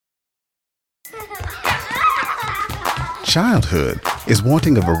Childhood is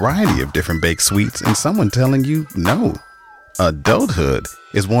wanting a variety of different baked sweets and someone telling you no. Adulthood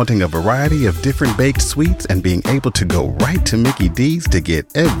is wanting a variety of different baked sweets and being able to go right to Mickey D's to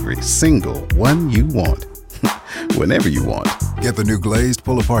get every single one you want. Whenever you want. Get the new glazed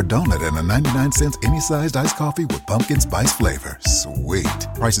pull-apart donut and a 99-cent any-sized iced coffee with pumpkin spice flavor. Sweet.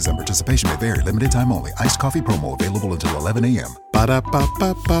 Prices and participation may vary. Limited time only. Iced coffee promo available until 11 a.m.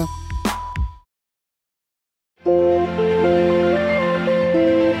 Ba-da-ba-ba-ba.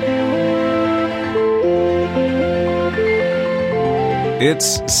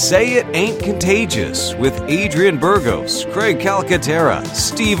 It's Say It Ain't Contagious with Adrian Burgos, Craig Calcaterra,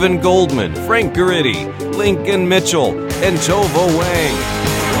 Stephen Goldman, Frank Guritti, Lincoln Mitchell, and Tova Wang.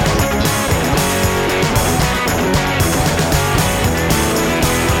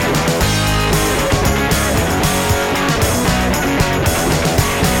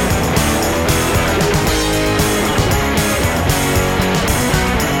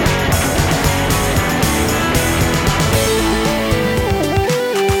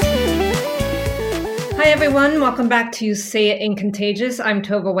 Welcome back to Say It Ain't Contagious. I'm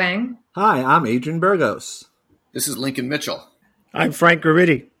Tova Wang. Hi, I'm Adrian Burgos. This is Lincoln Mitchell. I'm Frank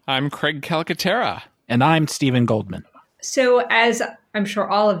Guritti. I'm Craig Calcaterra. And I'm Stephen Goldman. So as I'm sure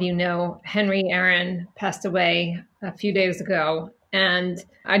all of you know, Henry Aaron passed away a few days ago. And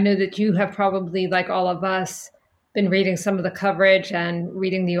I know that you have probably, like all of us, been reading some of the coverage and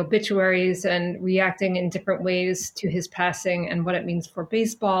reading the obituaries and reacting in different ways to his passing and what it means for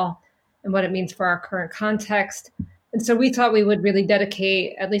baseball and what it means for our current context. And so we thought we would really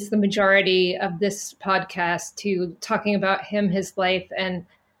dedicate at least the majority of this podcast to talking about him, his life, and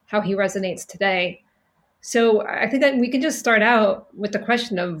how he resonates today. So I think that we can just start out with the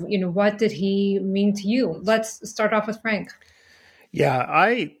question of, what did he mean to you? Let's start off with Frank. Yeah,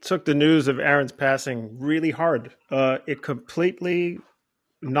 I took the news of Aaron's passing really hard. It completely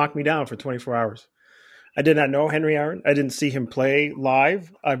knocked me down for 24 hours. I did not know Henry Aaron. I didn't see him play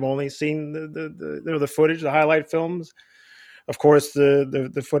live. I've only seen the footage, the highlight films. Of course,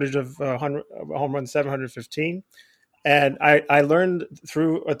 the footage of home run 715. And I learned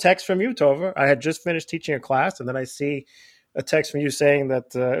through a text from you, Tova. I had just finished teaching a class, and then I see a text from you saying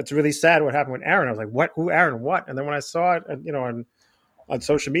that it's really sad what happened with Aaron. I was like, what? Who, Aaron? What? And then when I saw it, on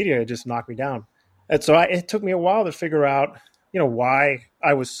social media, it just knocked me down. And so it took me a while to figure out, why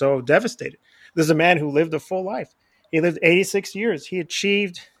I was so devastated. This is a man who lived a full life. He lived 86 years. He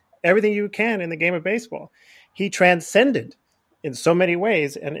achieved everything you can in the game of baseball. He transcended in so many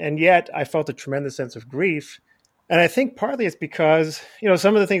ways. And yet I felt a tremendous sense of grief. And I think partly it's because,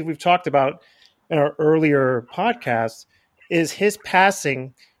 some of the things we've talked about in our earlier podcasts is his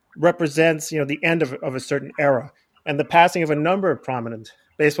passing represents, the end of a certain era and the passing of a number of prominent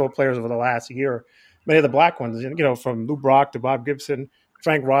baseball players over the last year. Many of the black ones, from Lou Brock to Bob Gibson,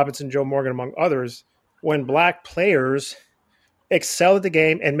 Frank Robinson, Joe Morgan, among others, when black players excelled at the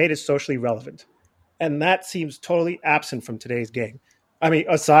game and made it socially relevant. And that seems totally absent from today's game. I mean,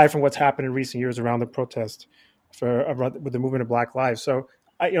 aside from what's happened in recent years around the protest with the movement of Black Lives. So,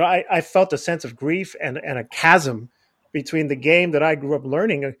 I felt a sense of grief and a chasm between the game that I grew up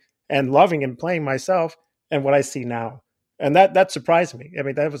learning and loving and playing myself and what I see now. And that surprised me. I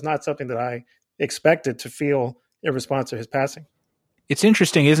mean, that was not something that I expected to feel in response to his passing. It's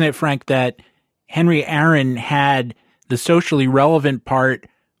interesting, isn't it, Frank, that Henry Aaron had the socially relevant part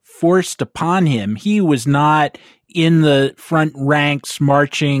forced upon him. He was not in the front ranks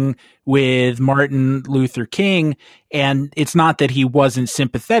marching with Martin Luther King. And it's not that he wasn't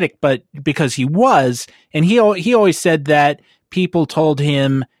sympathetic, but because he was. And he always said that people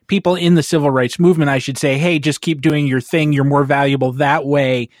in the civil rights movement, I should say, hey, just keep doing your thing. You're more valuable that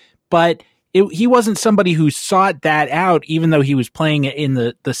way. But he wasn't somebody who sought that out, even though he was playing in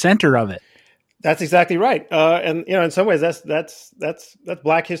the center of it. That's exactly right. And, in some ways, that's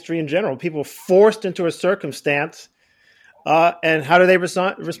Black history in general. People forced into a circumstance. And how do they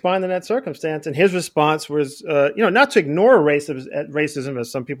respond in that circumstance? And his response was, not to ignore racism,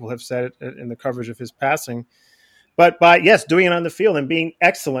 as some people have said in the coverage of his passing, but by, yes, doing it on the field and being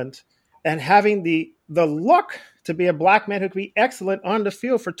excellent and having the luck to be a black man who could be excellent on the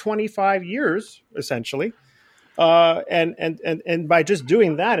field for 25 years, essentially. And by just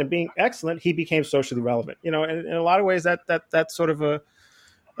doing that and being excellent, he became socially relevant. And in a lot of ways, that's sort of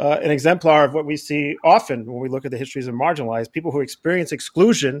an exemplar of what we see often when we look at the histories of marginalized people who experience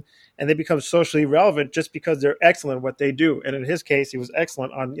exclusion and they become socially relevant just because they're excellent at what they do. And in his case, he was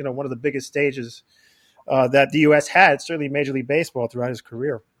excellent on one of the biggest stages that the U.S. had, certainly Major League Baseball, throughout his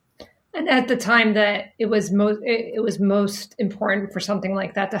career. And at the time that it was most important for something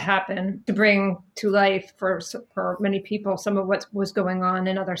like that to happen, to bring to life for many people some of what was going on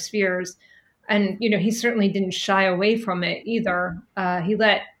in other spheres. And, he certainly didn't shy away from it either. He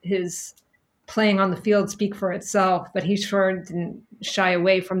let his playing on the field speak for itself, but he sure didn't shy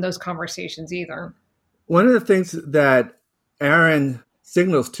away from those conversations either. One of the things that Aaron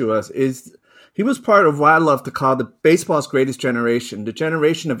signals to us is he was part of what I love to call the baseball's greatest generation, the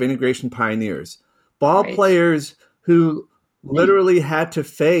generation of integration pioneers, ball players who literally had to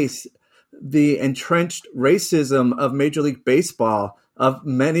face the entrenched racism of Major League Baseball, of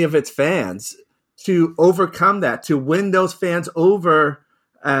many of its fans, to overcome that, to win those fans over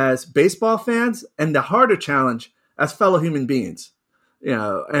as baseball fans, and the harder challenge as fellow human beings.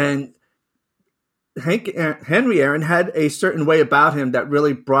 And Henry Aaron had a certain way about him that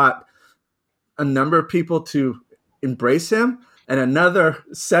really brought a number of people to embrace him and another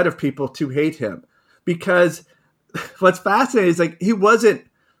set of people to hate him. Because what's fascinating is he wasn't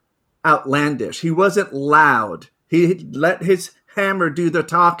outlandish. He wasn't loud. He let his hammer do the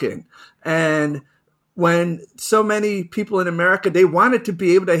talking. And when so many people in America, they wanted to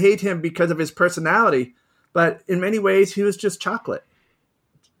be able to hate him because of his personality, but in many ways he was just chocolate,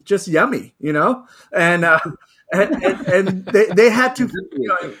 just yummy, and they had to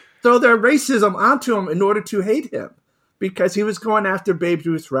throw their racism onto him in order to hate him, because he was going after Babe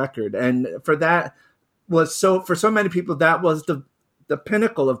Ruth's record. And for so many people, that was the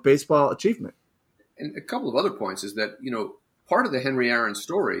pinnacle of baseball achievement. And a couple of other points is that, part of the Henry Aaron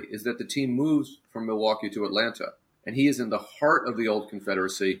story is that the team moves from Milwaukee to Atlanta, and he is in the heart of the old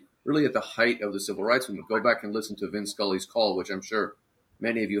Confederacy, really at the height of the Civil Rights Movement. Go back and listen to Vin Scully's call, which I'm sure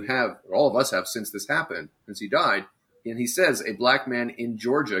many of you have, or all of us have since this happened, since he died. And he says, a black man in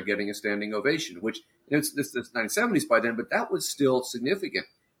Georgia getting a standing ovation, which it's 1970s by then, but that was still significant.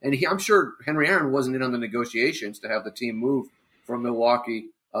 And I'm sure Henry Aaron wasn't in on the negotiations to have the team move from Milwaukee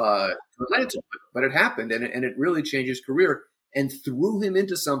to Atlanta, but it happened, and it really changed his career and threw him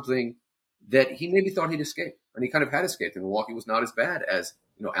into something that he maybe thought he'd escape. And he kind of had escaped. And Milwaukee was not as bad as,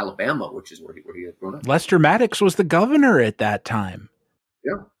 Alabama, which is where he had grown up. Lester Maddox was the governor at that time.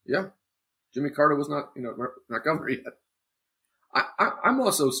 Yeah. Jimmy Carter was not governor yet. I'm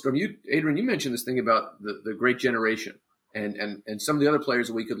also, Adrian, you mentioned this thing about the great generation and some of the other players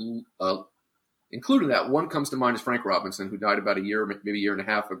that we could include in that. One comes to mind is Frank Robinson, who died about maybe a year and a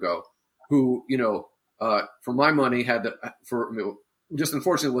half ago, who, for my money just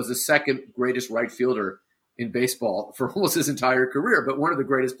unfortunately was the second greatest right fielder in baseball for almost his entire career, but one of the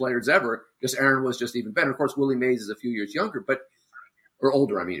greatest players ever. Just Aaron was just even better. Of course, Willie Mays is a few years younger, or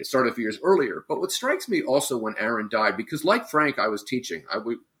older. I mean, it started a few years earlier. But what strikes me also when Aaron died, because like Frank, I was teaching. I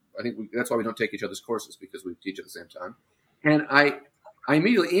think that's why we don't take each other's courses, because we teach at the same time. And I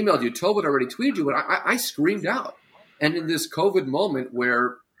immediately emailed you. Tobin already tweeted you, but I screamed out. And in this COVID moment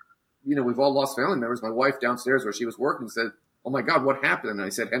where, we've all lost family members, my wife downstairs where she was working said, "Oh my God, what happened?" And I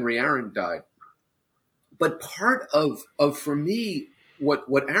said, "Henry Aaron died." But part of for me, what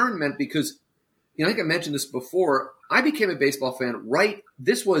Aaron meant, because, I think I mentioned this before, I became a baseball fan, right?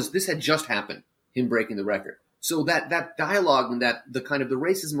 This had just happened, him breaking the record. So that dialogue and the kind of the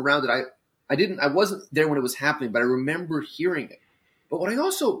racism around it, I wasn't there when it was happening, but I remember hearing it. But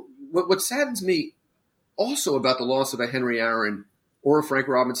what saddens me also about the loss of a Henry Aaron or a Frank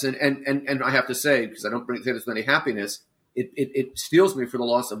Robinson, and I have to say, because I don't say this with any happiness, it steals me for the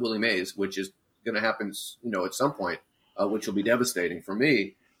loss of Willie Mays, which is going to happen, at some point, which will be devastating for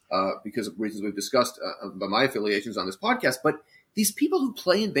me. Because of reasons we've discussed by my affiliations on this podcast. But these people who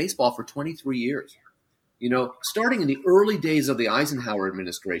play in baseball for 23 years, starting in the early days of the Eisenhower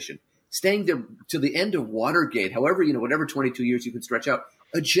administration, staying there to the end of Watergate, however, whatever 22 years you can stretch out,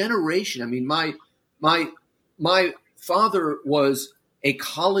 a generation. I mean, my father was a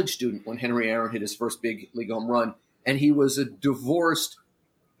college student when Henry Aaron hit his first big league home run, and he was a divorced,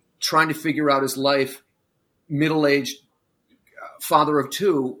 trying to figure out his life, middle-aged father of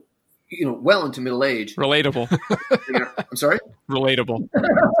two, well into middle age. Relatable. I'm sorry? Relatable.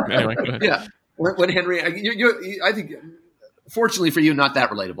 Anyway, go ahead. Yeah. When Henry, I think, fortunately for you, not that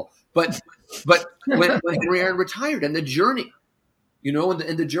relatable. But when Henry Aaron retired, and the journey,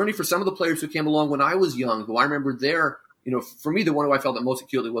 and the journey for some of the players who came along when I was young, who I remember there, for me, the one who I felt that most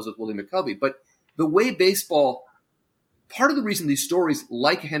acutely was with Willie McCovey. But the way baseball, part of the reason these stories,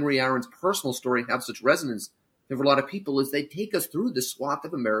 like Henry Aaron's personal story, have such resonance for a lot of people is they take us through the swath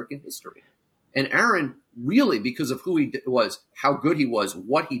of American history. And Aaron, really, because of who he was, how good he was,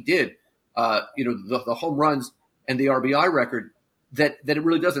 what he did, the home runs and the RBI record, that it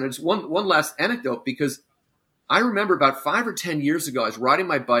really doesn't. And just one last anecdote, because I remember about 5 or 10 years ago, I was riding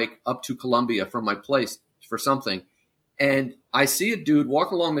my bike up to Columbia from my place for something, and I see a dude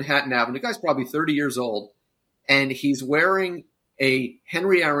walking along Manhattan Avenue. The guy's probably 30 years old, and he's wearing a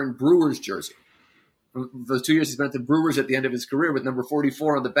Henry Aaron Brewers jersey. For the 2 years he spent at the Brewers at the end of his career with number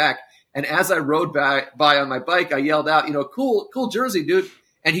 44 on the back. And as I rode by on my bike, I yelled out, cool jersey, dude.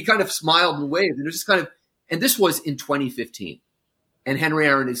 And he kind of smiled and waved. And it was just kind of, and this was in 2015. And Henry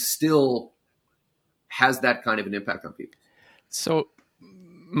Aaron is still has that kind of an impact on people. So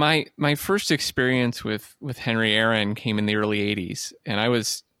my first experience with Henry Aaron came in the early 80s. And I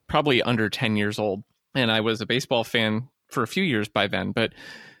was probably under 10 years old. And I was a baseball fan for a few years by then. But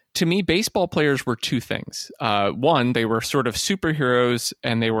to me, baseball players were two things. One, they were sort of superheroes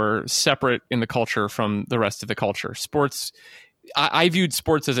and they were separate in the culture from the rest of the culture. Sports, I viewed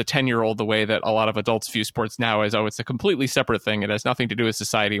sports as a 10-year-old the way that a lot of adults view sports now as, it's a completely separate thing. It has nothing to do with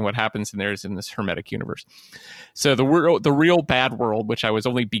society, and what happens in there is in this hermetic universe. So the real bad world, which I was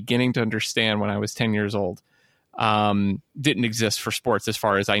only beginning to understand when I was 10 years old, didn't exist for sports as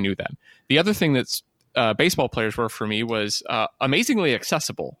far as I knew them. The other thing that's baseball players were for me was amazingly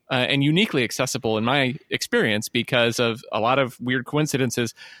accessible and uniquely accessible in my experience because of a lot of weird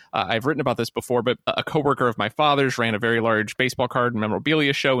coincidences. I've written about this before, but a coworker of my father's ran a very large baseball card and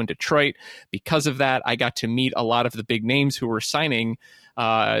memorabilia show in Detroit. Because of that, I got to meet a lot of the big names who were signing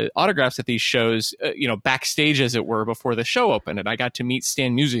autographs at these shows, backstage, as it were, before the show opened. And I got to meet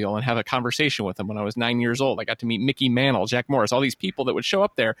Stan Musial and have a conversation with him when I was 9 years old. I got to meet Mickey Mantle, Jack Morris, all these people that would show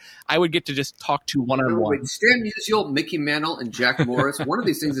up there. I would get to just talk to one-on-one. Stan Musial, Mickey Mantle, and Jack Morris. One of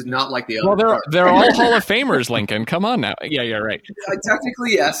these things is not like the other. Well, they're all Hall of Famers, Lincoln. Come on now. Yeah, right.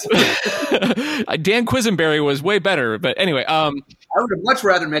 Technically, yes. Dan Quisenberry was way better. But anyway, I would have much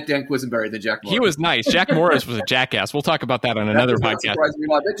rather met Dan Quisenberry than Jack Morris. He was nice. Jack Morris was a jackass. We'll talk about that on another podcast.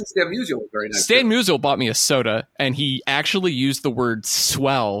 I bet you Stan Musial was very nice. Stan Musial bought me a soda, and he actually used the word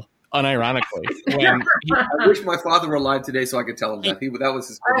swell unironically. I wish my father were alive today so I could tell him that. That was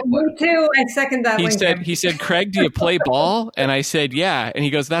his me too. I second that. He said, Craig, do you play ball? And I said, yeah. And he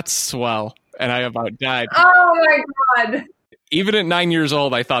goes, that's swell. And I about died. Oh, my God. Even at 9 years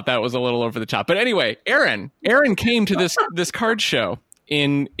old, I thought that was a little over the top. But anyway, Aaron came to this card show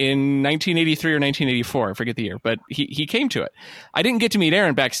in 1983 or 1984. I forget the year, but he came to it. I didn't get to meet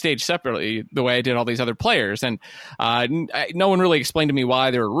Aaron backstage separately the way I did all these other players. And no one really explained to me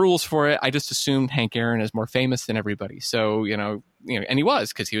why there were rules for it. I just assumed Hank Aaron is more famous than everybody. So, and he was,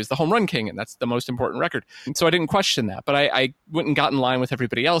 because he was the home run king, and that's the most important record. And so I didn't question that. But I went and got in line with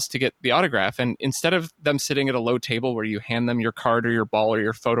everybody else to get the autograph. And instead of them sitting at a low table where you hand them your card or your ball or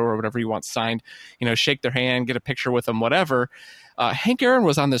your photo or whatever you want signed, shake their hand, get a picture with them, whatever, Hank Aaron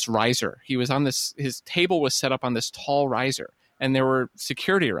was on this riser. He was on his table was set up on this tall riser, and there were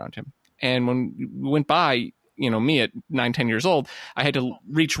security around him. And when we went by, me at 9-10 years old, I had to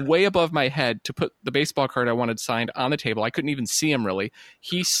reach way above my head to put the baseball card I wanted signed on the table. I couldn't even see him really.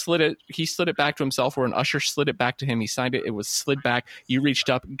 He slid it back to himself, or an usher slid it back to him. He signed it. It was slid back. You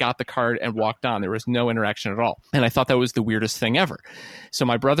reached up, got the card, and walked on. There was no interaction at all. And I thought that was the weirdest thing ever. So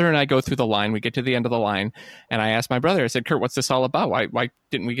my brother and I go through the line. We get to the end of the line, and I asked my brother, I said, Kurt, what's this all about? Why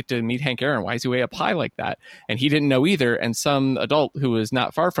didn't we get to meet Hank Aaron? Why is he way up high like that? And he didn't know either. And some adult who was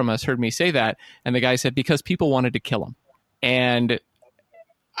not far from us heard me say that. And the guy said, because people wanted to kill him. And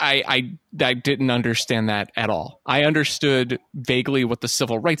I didn't understand that at all. I understood vaguely what the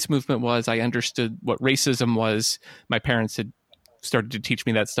civil rights movement was. I understood what racism was. My parents had started to teach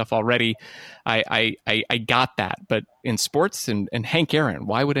me that stuff already. I got that. But in sports and Hank Aaron,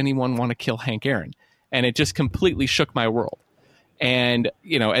 why would anyone want to kill Hank Aaron? And it just completely shook my world. And,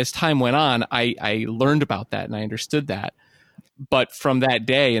 as time went on, I learned about that and I understood that. But from that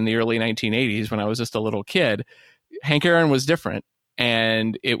day in the early 1980s, when I was just a little kid, Hank Aaron was different.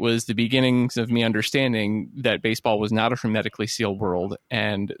 And it was the beginnings of me understanding that baseball was not a hermetically sealed world,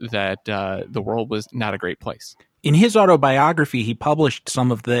 and that the world was not a great place. In his autobiography, he published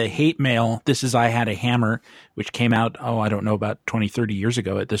some of the hate mail, This Is I Had a Hammer, which came out, I don't know, about 20, 30 years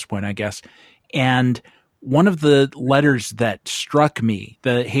ago at this point, I guess. And one of the letters that struck me,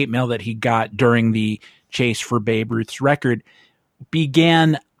 the hate mail that he got during the chase for Babe Ruth's record,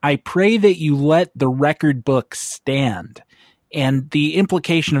 began, I pray that you let the record book stand. And the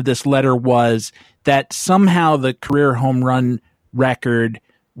implication of this letter was that somehow the career home run record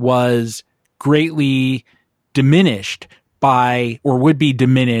was greatly diminished by, or would be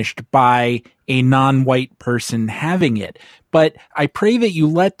diminished by, a non-white person having it. But I pray that you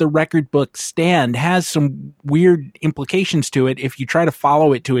let the record book stand has some weird implications to it if you try to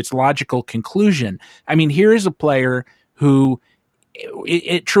follow it to its logical conclusion. I mean, here is a player who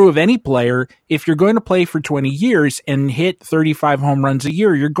true of any player. If you're going to play for 20 years and hit 35 home runs a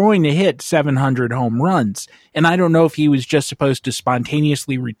year, you're going to hit 700 home runs. And I don't know if he was just supposed to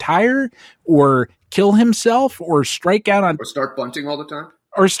spontaneously retire or kill himself or strike out on... Or start bunting all the time?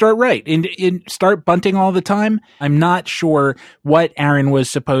 Or start bunting all the time. I'm not sure what Aaron was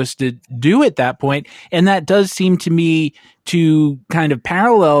supposed to do at that point. And that does seem to me to kind of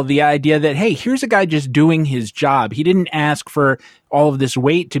parallel the idea that, hey, here's a guy just doing his job. He didn't ask for all of this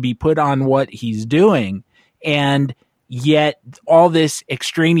weight to be put on what he's doing. And yet all this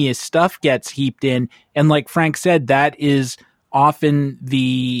extraneous stuff gets heaped in. And like Frank said, that is often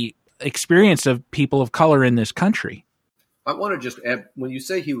the experience of people of color in this country. I want to just add, when you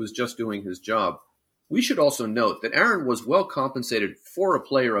say he was just doing his job, we should also note that Aaron was well compensated for a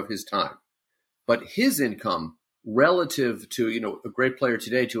player of his time, but his income relative to, a great player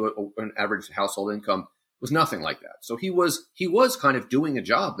today to an average household income was nothing like that. So he was kind of doing a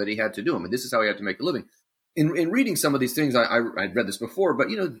job that he had to do. I mean, this is how he had to make a living. In reading some of these things, I'd read this before, but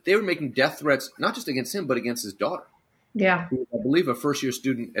they were making death threats, not just against him, but against his daughter. Yeah. Who, I believe, a first-year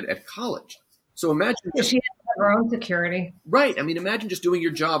student at college. So imagine she had her own security. Right. I mean, imagine just doing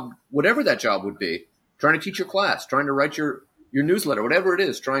your job, whatever that job would be, trying to teach your class, trying to write your newsletter, whatever it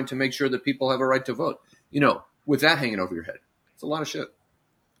is, trying to make sure that people have a right to vote, with that hanging over your head. It's a lot of shit.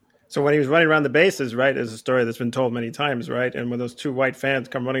 So when he was running around the bases, right, is a story that's been told many times, right? And when those two white fans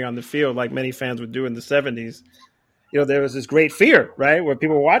come running on the field, like many fans would do in the 70s, there was this great fear, right, where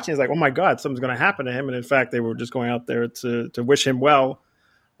people were watching. It's like, oh, my God, something's going to happen to him. And in fact, they were just going out there to wish him well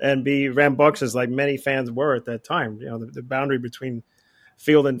and be rambunctious like many fans were at that time. The boundary between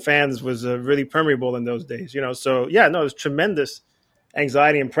field and fans was really permeable in those days. So, it was tremendous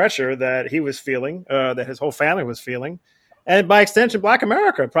anxiety and pressure that he was feeling, that his whole family was feeling. And by extension, Black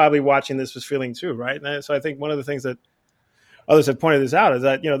America probably watching this was feeling too, right? And so I think one of the things that others have pointed this out is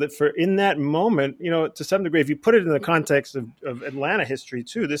that, that for in that moment, to some degree, if you put it in the context of Atlanta history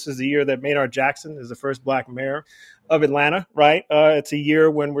too, this is the year that Maynard Jackson is the first Black mayor of Atlanta, right? It's a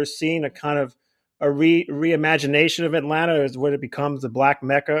year when we're seeing a kind of a reimagination of Atlanta as when it becomes the Black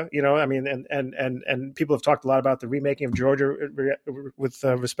Mecca, and people have talked a lot about the remaking of Georgia with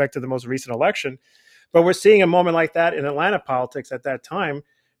respect to the most recent election. But we're seeing a moment like that in Atlanta politics at that time.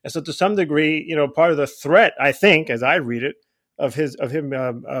 And so to some degree, part of the threat, I think, as I read it, of him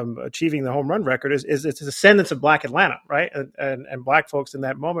achieving the home run record is its descendants of Black Atlanta, right? And Black folks in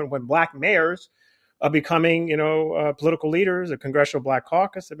that moment when Black mayors are becoming, political leaders, a congressional Black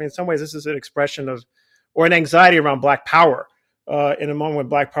caucus. I mean, in some ways, this is an expression of, or an anxiety around Black power in a moment when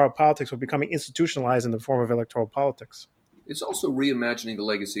Black power politics were becoming institutionalized in the form of electoral politics. It's also reimagining the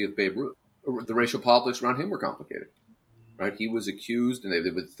legacy of Babe Ruth. The racial politics around him were complicated, right? He was accused, and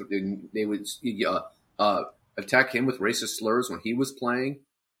they would attack him with racist slurs when he was playing,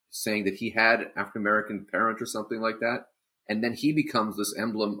 saying that he had African-American parent or something like that. And then he becomes this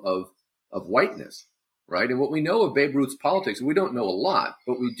emblem of whiteness, right? And what we know of Babe Ruth's politics, we don't know a lot,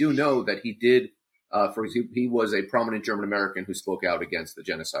 but we do know that he did, he was a prominent German-American who spoke out against the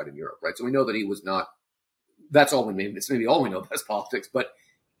genocide in Europe, right? So we know that he was not, that's all we maybe, it's maybe all we know of his politics, but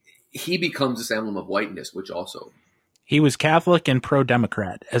he becomes this emblem of whiteness, which also. He was Catholic and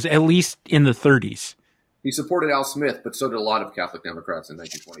pro-Democrat, at least in the 30s. He supported Al Smith, but so did a lot of Catholic Democrats in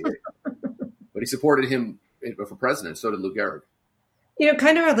 1928. But he supported him for president, so did Lou Gehrig.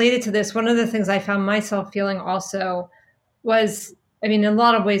 Kind of related to this, one of the things I found myself feeling also was, in a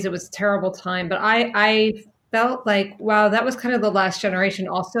lot of ways it was a terrible time, but I felt like, wow, that was kind of the last generation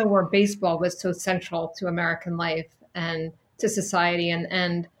also where baseball was so central to American life and to society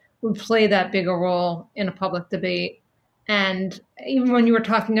and would play that bigger role in a public debate. And even when you were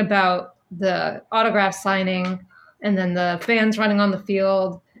talking about the autograph signing and then the fans running on the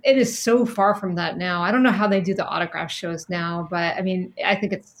field, it is so far from that now. I don't know how they do the autograph shows now, but I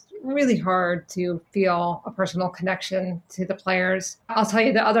think it's really hard to feel a personal connection to the players. I'll tell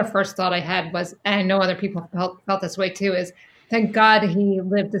you the other first thought I had was, and I know other people felt this way too, is thank God he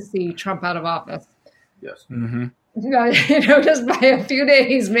lived to see Trump out of office. Yes. Mm-hmm. Just by a few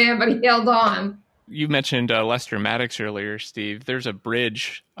days, man, but he held on. You mentioned Lester Maddox earlier, Steve. There's a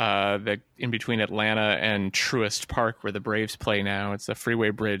bridge that in between Atlanta and Truist Park where the Braves play now. It's a freeway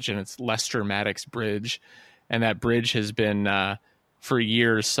bridge, and it's Lester Maddox Bridge. And that bridge has been, for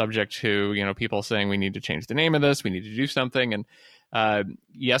years, subject to people saying we need to change the name of this, we need to do something. And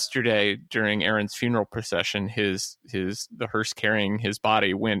yesterday, during Aaron's funeral procession, the hearse carrying his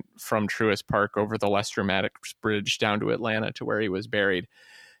body went from Truist Park over the Lester Maddox Bridge down to Atlanta to where he was buried.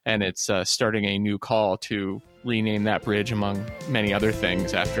 And it's starting a new call to rename that bridge, among many other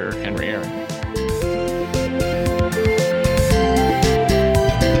things, after Henry Aaron.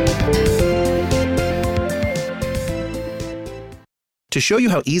 To show you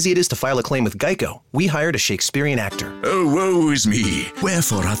how easy it is to file a claim with Geico, we hired a Shakespearean actor. Oh, woe is me.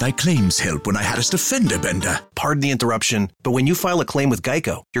 Wherefore art thy claims help when I hadst a fender bender? Pardon the interruption, but when you file a claim with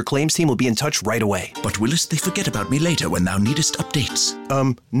Geico, your claims team will be in touch right away. But willest they forget about me later when thou needest updates?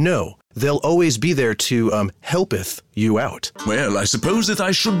 No. They'll always be there to, helpeth you out. Well, I suppose that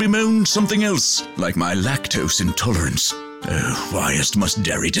I should bemoan something else, like my lactose intolerance. Oh, whyest must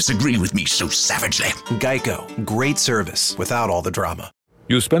Derry disagree with me so savagely? Geico. Great service without all the drama.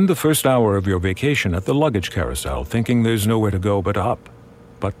 You spend the first hour of your vacation at the luggage carousel thinking there's nowhere to go but up.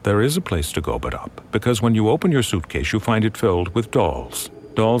 But there is a place to go but up, because when you open your suitcase, you find it filled with dolls.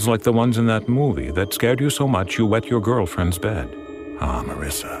 Dolls like the ones in that movie that scared you so much you wet your girlfriend's bed. Ah,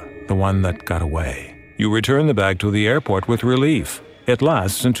 Marissa, the one that got away. You return the bag to the airport with relief. It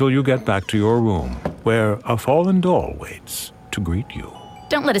lasts until you get back to your room, where a fallen doll waits to greet you.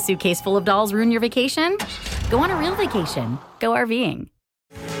 Don't let a suitcase full of dolls ruin your vacation. Go on a real vacation. Go RVing.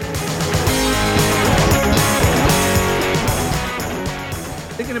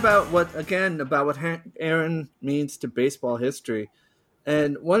 Thinking about what Aaron means to baseball history.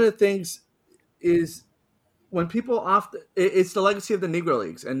 And one of the things is when people it's the legacy of the Negro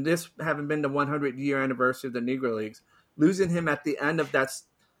Leagues. And this having been the 100-year anniversary of the Negro Leagues, losing him at the end of that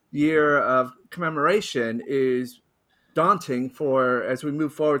year of commemoration is daunting as we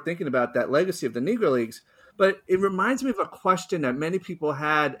move forward thinking about that legacy of the Negro Leagues. But it reminds me of a question that many people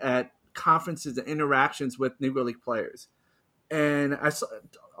had at conferences and interactions with Negro League players. And I saw,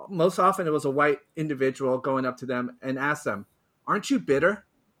 most often it was a white individual going up to them and asked them, "Aren't you bitter?"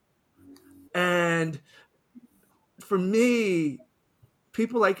 And for me,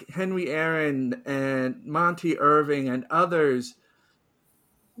 people like Henry Aaron and Monty Irving and others,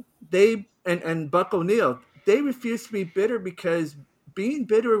 and Buck O'Neil, they refused to be bitter because being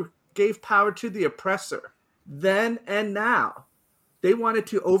bitter gave power to the oppressor then and now. They wanted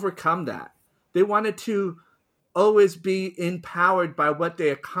to overcome that. They wanted to always be empowered by what they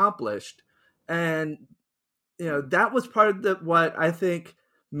accomplished. And, that was part of what I think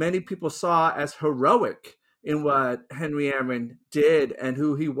many people saw as heroic in what Henry Aaron did and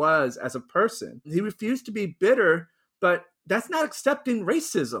who he was as a person. He refused to be bitter, but that's not accepting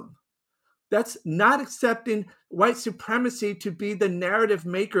racism. That's not accepting white supremacy to be the narrative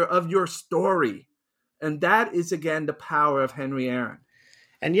maker of your story. And that is, again, the power of Henry Aaron.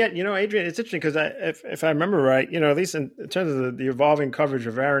 And yet, Adrian, it's interesting because if I remember right, at least in terms of the evolving coverage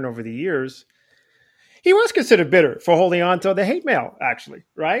of Aaron over the years, he was considered bitter for holding on to the hate mail, actually,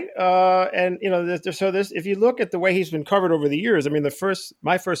 right? If you look at the way he's been covered over the years, I mean,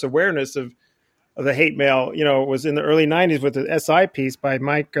 my first awareness of the hate mail, was in the early 90s with the SI piece by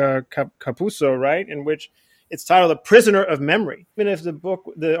Mike Capuzzo, right, in which it's titled "A Prisoner of Memory." Even if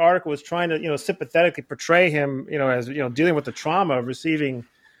the article was trying to, sympathetically portray him, as, dealing with the trauma of receiving,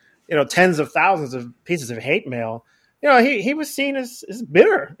 tens of thousands of pieces of hate mail, he was seen as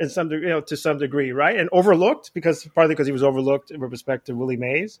bitter in to some degree, right? And overlooked partly because he was overlooked with respect to Willie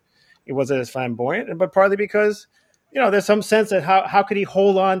Mays. He wasn't as flamboyant, but partly because, there's some sense that how could he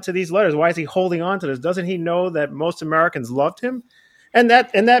hold on to these letters? Why is he holding on to this? Doesn't he know that most Americans loved him? And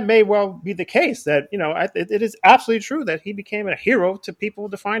that may well be the case, that, it is absolutely true that he became a hero to people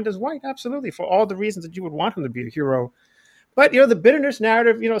defined as white, absolutely, for all the reasons that you would want him to be a hero. But, the bitterness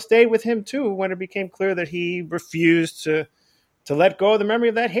narrative, stayed with him, too, when it became clear that he refused to let go of the memory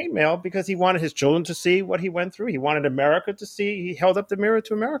of that hate mail because he wanted his children to see what he went through. He wanted America to see. He held up the mirror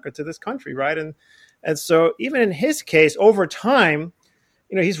to America, to this country, right? And so even in his case, over time,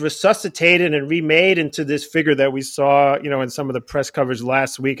 he's resuscitated and remade into this figure that we saw, in some of the press coverage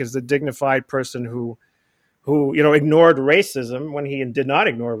last week as the dignified person who ignored racism when he did not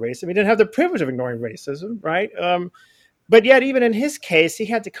ignore racism. He didn't have the privilege of ignoring racism, right? But yet, even in his case, he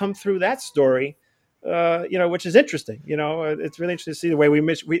had to come through that story, which is interesting. It's really interesting to see the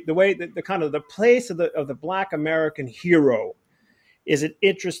way the kind of the place of the Black American hero is an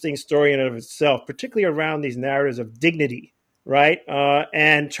interesting story in and of itself, particularly around these narratives of dignity, right?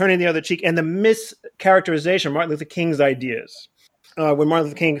 And turning the other cheek and the mischaracterization of Martin Luther King's ideas. When Martin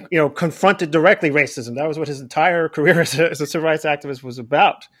Luther King, confronted directly racism, that was what his entire career as a civil rights activist was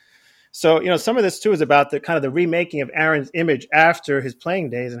about. So, some of this too is about the kind of the remaking of Aaron's image after his playing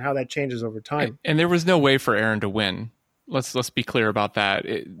days and how that changes over time. And there was no way for Aaron to win. Let's be clear about that.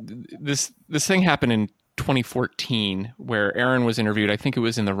 This thing happened in 2014 where Aaron was interviewed. I think it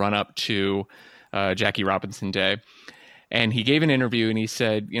was in the run up to Jackie Robinson Day. And he gave an interview and he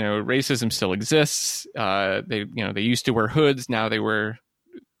said, racism still exists. They used to wear hoods. Now they wear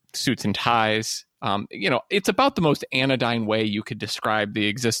suits and ties. It's about the most anodyne way you could describe the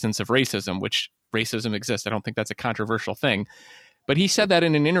existence of racism, which racism exists. I don't think that's a controversial thing. But he said that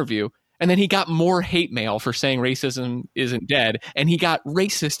in an interview, and then he got more hate mail for saying racism isn't dead, and he got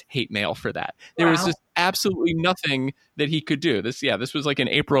racist hate mail for that. There was just absolutely nothing that he could do. This was like in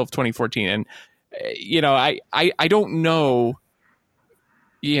April of 2014, and I don't know.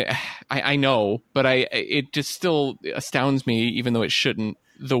 Yeah, I know, but it just still astounds me, even though it shouldn't,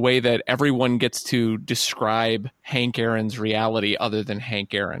 the way that everyone gets to describe Hank Aaron's reality other than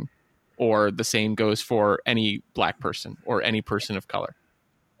Hank Aaron, or the same goes for any black person or any person of color.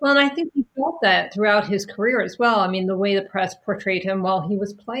 Well, and I think he felt that throughout his career as well. I mean, the way the press portrayed him while he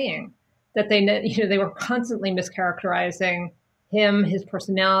was playing, that they were constantly mischaracterizing him, his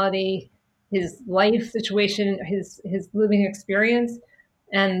personality, his life situation, his living experience.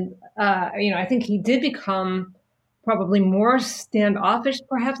 And, I think he did become probably more standoffish,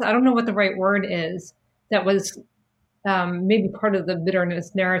 perhaps. I don't know what the right word is. That was maybe part of the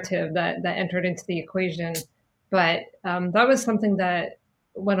bitterness narrative that entered into the equation. But that was something that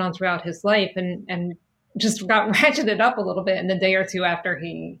went on throughout his life and just got ratcheted up a little bit in the day or two after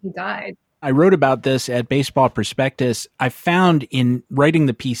he died. I wrote about this at Baseball Prospectus. I found in writing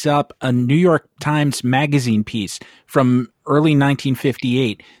the piece up a New York Times Magazine piece from early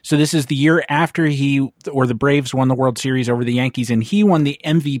 1958. So this is the year after the Braves won the World Series over the Yankees, and he won the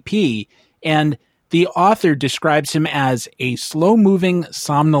MVP. And the author describes him as a slow-moving,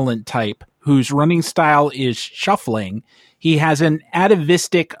 somnolent type whose running style is shuffling. He has an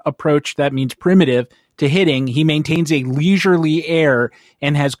atavistic approach, that means primitive, to hitting. He maintains a leisurely air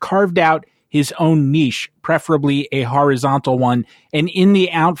and has carved out his own niche, preferably a horizontal one. And in the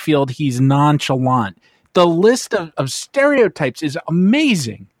outfield, he's nonchalant. The list of stereotypes is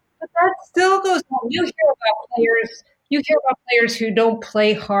amazing. But that still goes on. You hear about players who don't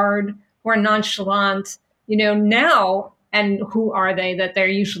play hard, who are nonchalant, now, and who are they that they're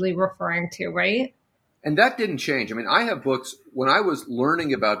usually referring to, right? And that didn't change. I mean, I have books when I was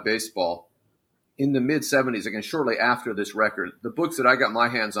learning about baseball in the mid-'70s, again, shortly after this record, the books that I got my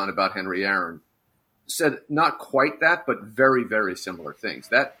hands on about Henry Aaron said not quite that, but very, very similar things.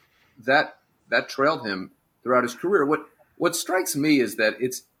 That trailed him throughout his career. What strikes me is that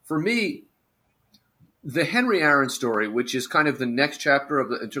it's, for me, the Henry Aaron story, which is kind of the next chapter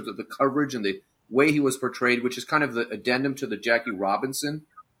in terms of the coverage and the way he was portrayed, which is kind of the addendum to the Jackie Robinson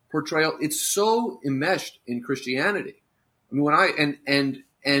portrayal. It's so enmeshed in Christianity. I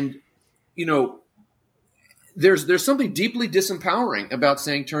mean, there's something deeply disempowering about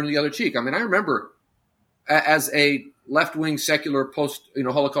saying turn the other cheek. I mean, I remember as a left-wing secular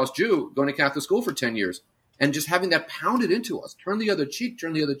post-Holocaust Jew going to Catholic school for 10 years and just having that pounded into us, turn the other cheek,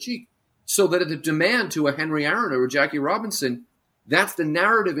 so that the demand to a Henry Aaron or a Jackie Robinson, that's the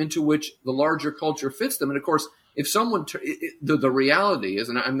narrative into which the larger culture fits them. And of course, if someone, the reality is,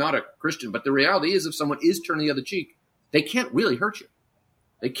 and I'm not a Christian, but the reality is if someone is turning the other cheek, they can't really hurt you.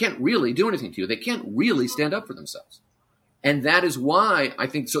 They can't really do anything to you. They can't really stand up for themselves. And that is why I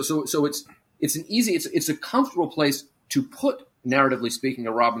think so it's a comfortable place to put, narratively speaking,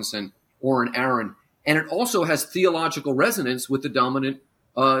 a Robinson or an Aaron. And it also has theological resonance with the dominant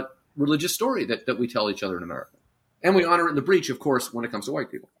religious story that we tell each other in America. And we honor it in the breach, of course, when it comes to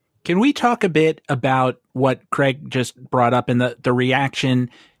white people. Can we talk a bit about what Craig just brought up in the reaction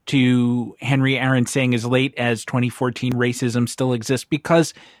to Henry Aaron saying as late as 2014 racism still exists?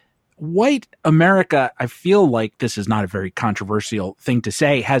 Because white America, I feel like this is not a very controversial thing to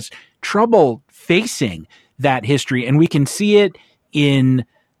say, has trouble facing that history. And we can see it in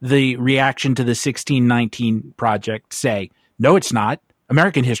the reaction to the 1619 Project say, no, it's not.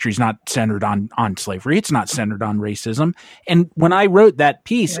 American history is not centered on slavery. It's not centered on racism. And when I wrote that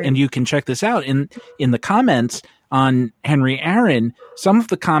piece, and you can check this out in the comments on Henry Aaron, some of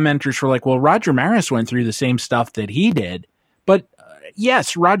the commenters were like, well, Roger Maris went through the same stuff that he did. But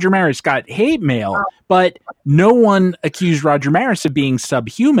yes, Roger Maris got hate mail, but no one accused Roger Maris of being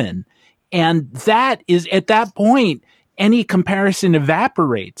subhuman. And that is, at that point, any comparison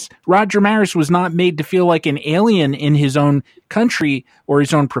evaporates. Roger Maris was not made to feel like an alien in his own country or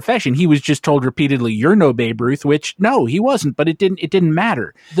his own profession. He was just told repeatedly, you're no Babe Ruth, which no, he wasn't, but it didn't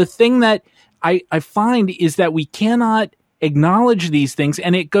matter. The thing that I find is that we cannot acknowledge these things,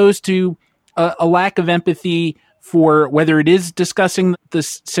 and it goes to a lack of empathy for whether it is discussing the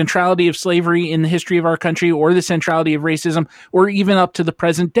centrality of slavery in the history of our country or the centrality of racism, or even up to the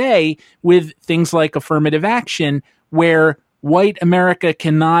present day with things like affirmative action, where white America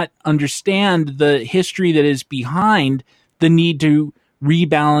cannot understand the history that is behind the need to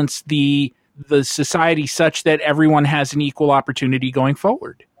rebalance the society such that everyone has an equal opportunity going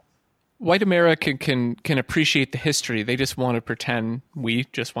forward. White America can appreciate the history. We just want to pretend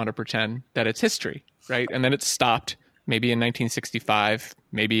that it's history, right? And then it's stopped maybe in 1965,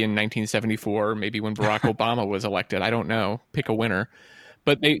 maybe in 1974, maybe when Barack Obama was elected. I don't know. Pick a winner.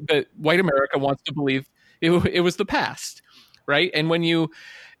 But white America wants to believe it was the past, right? And when you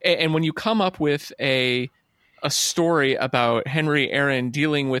come up with a story about Henry Aaron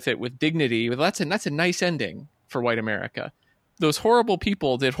dealing with it with dignity, well, that's a nice ending for white America. Those horrible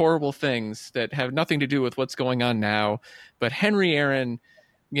people did horrible things that have nothing to do with what's going on now. But Henry Aaron,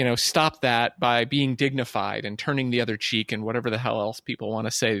 stopped that by being dignified and turning the other cheek and whatever the hell else people want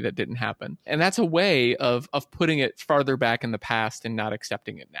to say that didn't happen. And that's a way of putting it farther back in the past and not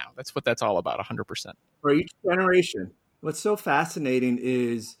accepting it now. That's what that's all about, 100%. For each generation. What's so fascinating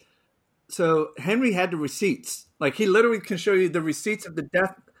is, so Henry had the receipts. Like, he literally can show you the receipts of the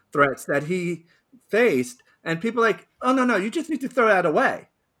death threats that he faced. And people are like, oh, no, you just need to throw that away.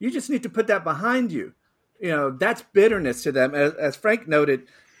 You just need to put that behind you. That's bitterness to them. As Frank noted,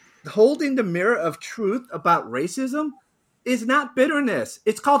 holding the mirror of truth about racism is not bitterness.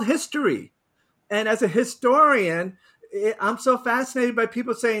 It's called history. And as a historian, I'm so fascinated by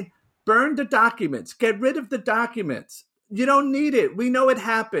people saying, burn the documents, get rid of the documents. You don't need it. We know it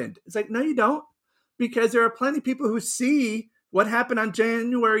happened. It's like, no, you don't. Because there are plenty of people who see what happened on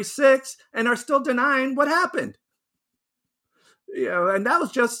January 6th and are still denying what happened. And that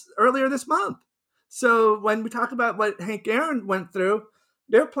was just earlier this month. So when we talk about what Hank Aaron went through,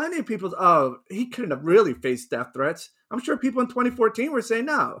 there are plenty of people, he couldn't have really faced death threats. I'm sure people in 2014 were saying,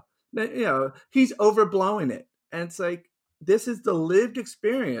 no, he's overblowing it. And it's like, this is the lived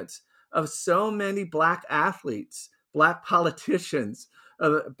experience of so many Black athletes, Black politicians,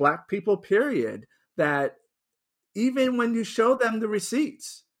 Black people, period, that even when you show them the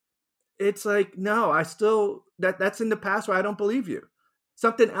receipts, it's like, no, that's in the past, where I don't believe you.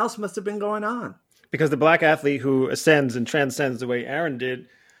 Something else must have been going on. Because the Black athlete who ascends and transcends the way Aaron did,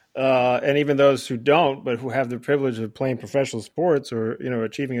 and even those who don't, but who have the privilege of playing professional sports or,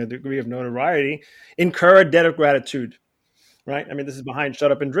 achieving a degree of notoriety, incur a debt of gratitude, right? I mean, this is behind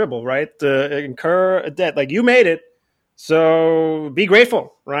Shut Up and Dribble, right? Incur a debt. Like, you made it, so be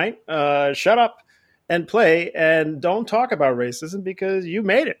grateful, right? Shut up and play and don't talk about racism because you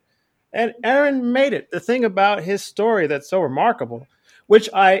made it. And Aaron made it. The thing about his story that's so remarkable, which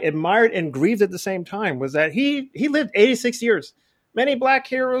I admired and grieved at the same time, was that he lived 86 years. Many Black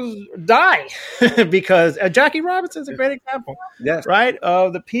heroes die because Jackie Robinson's a great example, yes, right?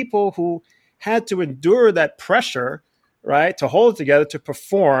 Of the people who had to endure that pressure, right, to hold it together, to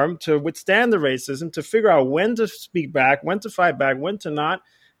perform, to withstand the racism, to figure out when to speak back, when to fight back, when to not.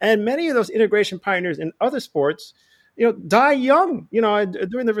 And many of those integration pioneers in other sports, die young.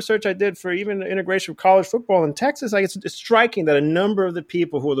 Doing the research I did for even integration of college football in Texas, it's striking that a number of the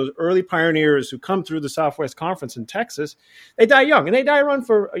people who are those early pioneers who come through the Southwest Conference in Texas, they die young. And they die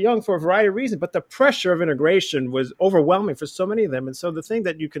young for a variety of reasons. But the pressure of integration was overwhelming for so many of them. And so the thing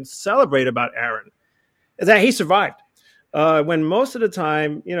that you can celebrate about Aaron is that he survived. When most of the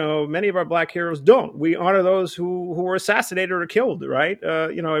time, many of our Black heroes don't. We honor those who were assassinated or killed, right?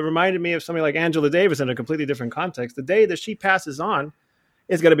 It reminded me of somebody like Angela Davis in a completely different context. The day that she passes on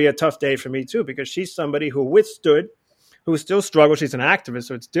is going to be a tough day for me, too, because she's somebody who withstood, who still struggles. She's an activist,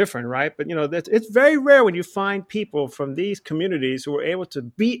 so it's different, right? But, it's very rare when you find people from these communities who are able to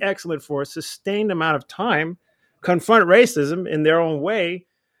be excellent for a sustained amount of time, confront racism in their own way,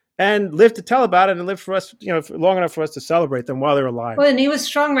 and live to tell about it and live for us, long enough for us to celebrate them while they're alive. Well, and he was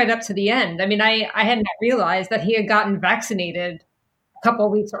strong right up to the end. I mean, I had not realized that he had gotten vaccinated a couple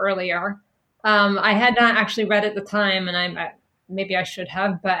of weeks earlier. I had not actually read at the time, and maybe I should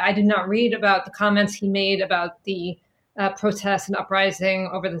have, but I did not read about the comments he made about the protests and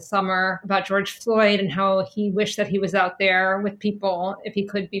uprising over the summer about George Floyd and how he wished that he was out there with people if he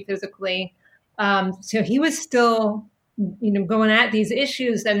could be physically. So he was still going at these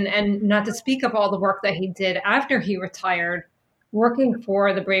issues, and not to speak of all the work that he did after he retired, working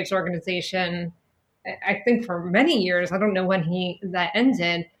for the Braves organization, I think for many years. I don't know when that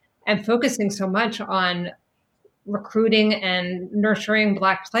ended, and focusing so much on recruiting and nurturing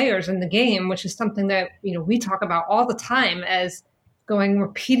Black players in the game, which is something that, we talk about all the time as going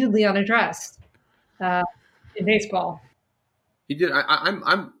repeatedly unaddressed in baseball. He did.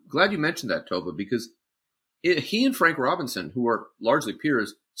 I'm glad you mentioned that, Tova, because he and Frank Robinson, who are largely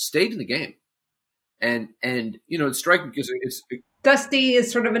peers, stayed in the game, and it's striking because it's Dusty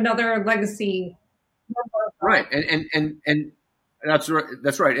is sort of another legacy, right? And that's right.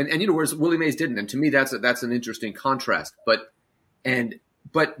 That's right. And whereas Willie Mays didn't, and to me that's an interesting contrast. But you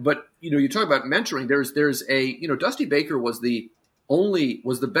talk about mentoring. There's a Dusty Baker was the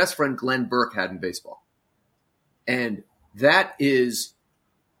best friend Glenn Burke had in baseball, and that is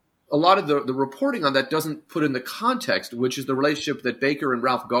a lot of the reporting on that doesn't put in the context, which is the relationship that Baker and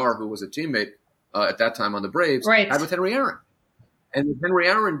Ralph Garr, who was a teammate at that time on the Braves, had with Henry Aaron. And Henry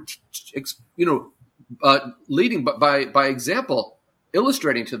Aaron, leading by example,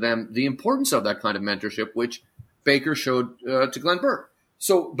 illustrating to them the importance of that kind of mentorship, which Baker showed to Glenn Burke.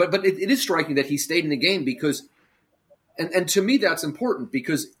 So, but it is striking that he stayed in the game because, and to me that's important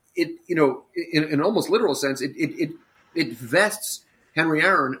because it, in an almost literal sense, it vests Henry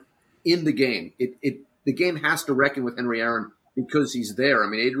Aaron in the game. The game has to reckon with Henry Aaron because he's there. I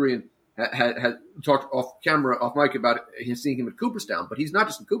mean, Adrian had talked off mic about seeing him at Cooperstown, but he's not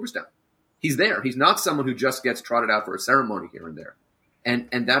just in Cooperstown. He's there. He's not someone who just gets trotted out for a ceremony here and there.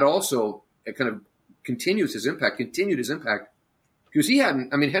 And that also kind of continued his impact because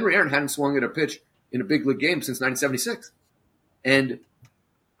Henry Aaron hadn't swung at a pitch in a big league game since 1976. And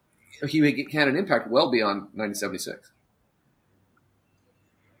he had an impact well beyond 1976.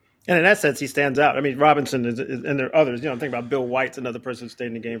 And in that sense, he stands out. I mean, Robinson and there are others. Think about Bill White's another person who stayed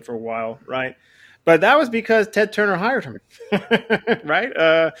in the game for a while, right? But that was because Ted Turner hired him,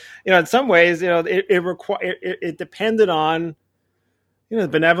 right? In some ways, it depended on the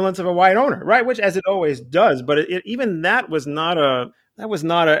benevolence of a white owner, right? Which, as it always does. But even that was not a.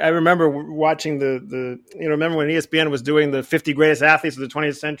 I remember watching remember when ESPN was doing the 50 greatest athletes of the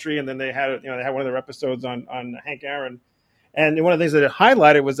 20th century, and then they had one of their episodes on Hank Aaron. And one of the things that it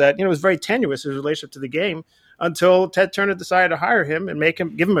highlighted was that, it was very tenuous, his relationship to the game, until Ted Turner decided to hire him and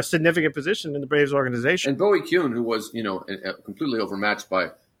give him a significant position in the Braves organization. And Bowie Kuhn, who was, completely overmatched by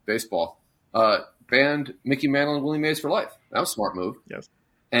baseball, banned Mickey Mantle and Willie Mays for life. That was a smart move. Yes.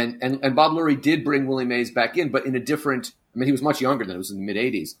 And Bob Lurie did bring Willie Mays back in, but in a different – he was much younger than it was in the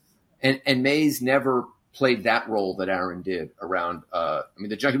mid-'80s. And Mays never played that role that Aaron did around he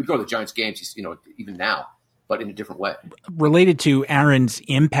would go to the Giants games, even now, but in a different way. Related to Aaron's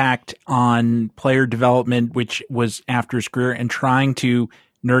impact on player development, which was after his career, and trying to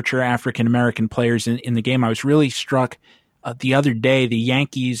nurture African-American players in the game, I was really struck the other day. The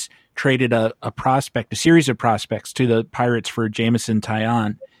Yankees traded a series of prospects to the Pirates for Jameson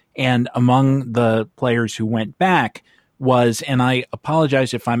Taillon. And among the players who went back was, and I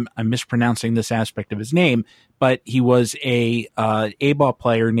apologize if I'm mispronouncing this aspect of his name, but he was a A-ball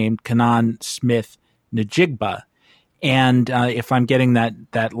player named Kanan Smith Najigba. And if I'm getting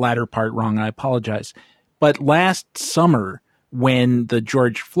that latter part wrong, I apologize. But last summer, when the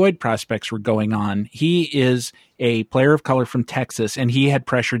George Floyd prospects were going on, he is a player of color from Texas, and he had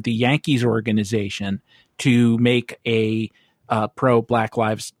pressured the Yankees organization to make a pro Black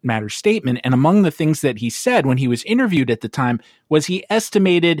Lives Matter statement. And among the things that he said when he was interviewed at the time was he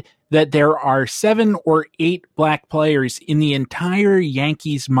estimated that there are 7 or 8 black players in the entire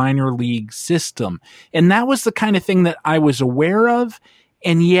Yankees minor league system. And that was the kind of thing that I was aware of.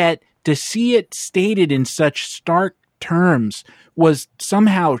 And yet to see it stated in such stark terms was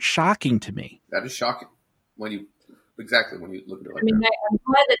somehow shocking to me. That is shocking when you look at it like that. I'm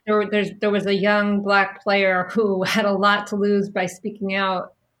glad that there was a young black player who had a lot to lose by speaking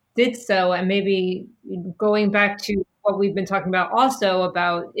out, did so, and maybe going back to what we've been talking about also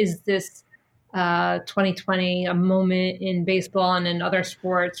about, is this 2020 a moment in baseball and in other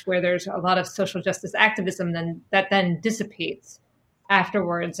sports where there's a lot of social justice activism that then dissipates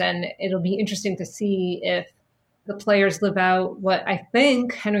afterwards. And it'll be interesting to see if the players live out what I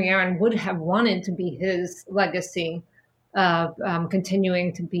think Henry Aaron would have wanted to be his legacy of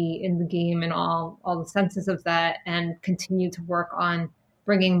continuing to be in the game and all the senses of that, and continue to work on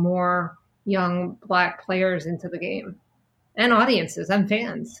bringing more young black players into the game and audiences and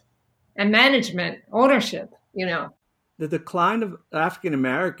fans and management, ownership, The decline of African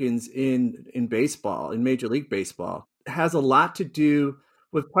Americans in baseball, in Major League Baseball, has a lot to do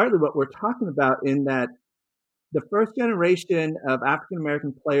with partly what we're talking about, in that the first generation of African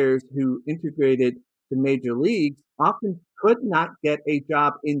American players who integrated the major leagues often could not get a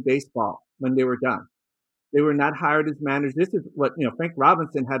job in baseball when they were done. They were not hired as managers. This is what, Frank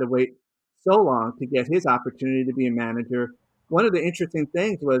Robinson had to wait so long to get his opportunity to be a manager. One of the interesting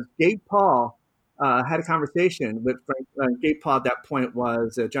things was Gabe Paul had a conversation with Frank. Gabe Paul at that point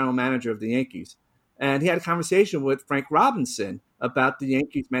was a general manager of the Yankees. And he had a conversation with Frank Robinson about the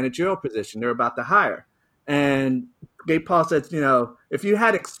Yankees managerial position they're about to hire. And Gabe Paul said, if you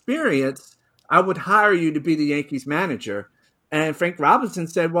had experience, I would hire you to be the Yankees manager. And Frank Robinson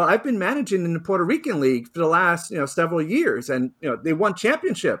said, well, I've been managing in the Puerto Rican League for the last, several years, and, they won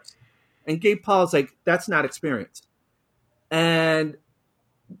championships. And Gabe Paul's like, that's not experience. And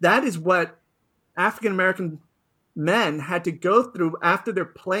that is what African-American men had to go through after their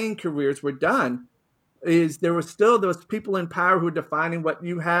playing careers were done is there were still those people in power who are defining what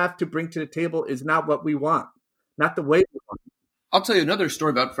you have to bring to the table is not what we want, not the way we want. I'll tell you another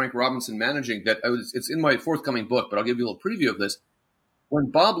story about Frank Robinson managing that it's in my forthcoming book, but I'll give you a little preview of this. When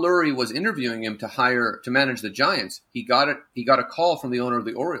Bob Lurie was interviewing him to manage the Giants, he got a call from the owner of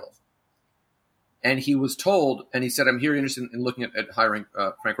the Orioles. And he was told, and he said, I'm here interested in looking at hiring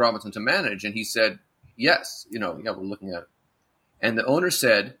Frank Robinson to manage. And he said, yes, we're looking at it. And the owner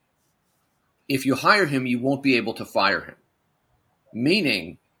said, if you hire him, you won't be able to fire him.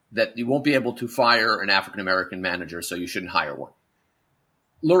 Meaning that you won't be able to fire an African-American manager, so you shouldn't hire one.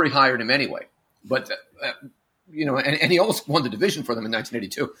 Lurie hired him anyway. But, and he almost won the division for them in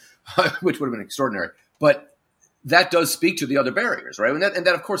 1982, which would have been extraordinary. But that does speak to the other barriers, right? And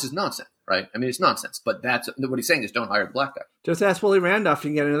that, of course, is nonsense, right? I mean, it's nonsense. But that's what he's saying is don't hire the black guy. Just ask Willie Randolph, you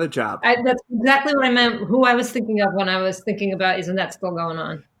can get another job. That's exactly what I meant. Who I was thinking of when I was thinking about, isn't that still going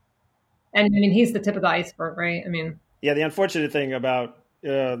on? And I mean, he's the tip of the iceberg, right? I mean, yeah. The unfortunate thing about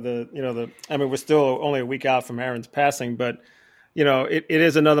we're still only a week out from Aaron's passing, but it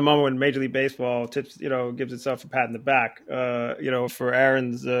is another moment when Major League Baseball gives itself a pat in the back, for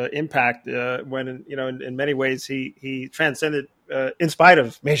Aaron's impact when, in many ways he transcended in spite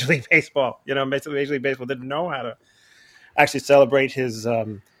of Major League Baseball. Major League Baseball didn't know how to actually celebrate his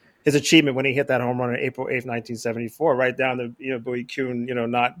achievement when he hit that home run on April 8th, 1974, right down to, Bowie Kuhn,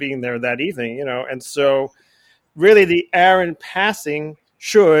 not being there that evening, and so really the Aaron passing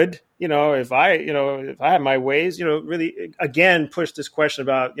should, if I had my ways, really again push this question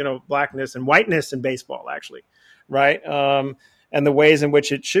about, blackness and whiteness in baseball, actually, right? And the ways in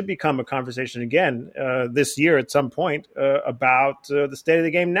which it should become a conversation again this year at some point about the state of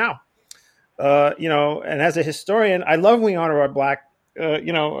the game now. And as a historian, I love when we honor our black,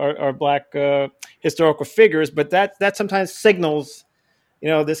 our black historical figures, but that sometimes signals,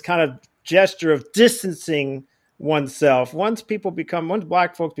 this kind of gesture of distancing oneself. Once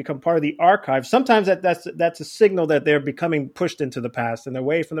black folks become part of the archive, sometimes that's a signal that they're becoming pushed into the past and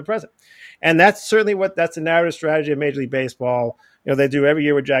away from the present. And that's certainly that's the narrative strategy of Major League Baseball. They do every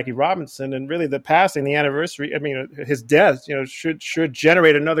year with Jackie Robinson, and really the passing, the anniversary, his death, should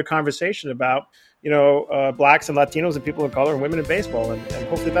generate another conversation about, blacks and Latinos and people of color and women in baseball. And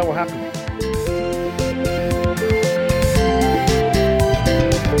hopefully that will happen.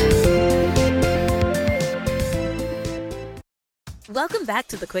 Welcome back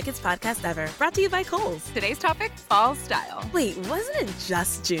to the quickest podcast ever, brought to you by Kohl's. Today's topic, fall style. Wait, wasn't it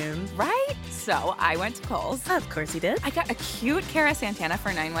just June? Right? So I went to Kohl's. Of course you did. I got a cute Cara Santana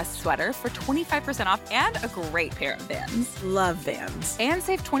for 9 West sweater for 25% off and a great pair of Vans. Love Vans. And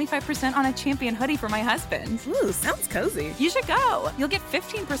saved 25% on a Champion hoodie for my husband. Ooh, sounds cozy. You should go. You'll get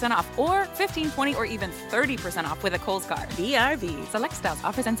 15% off or 15, 20, or even 30% off with a Kohl's card. BRB. Select styles.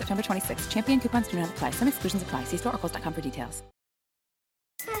 Offers end September 26th. Champion coupons do not apply. Some exclusions apply. See store or kohls.com for details.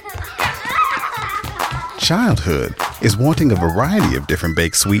 Childhood is wanting a variety of different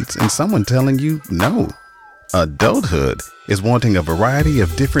baked sweets and someone telling you no. Adulthood is wanting a variety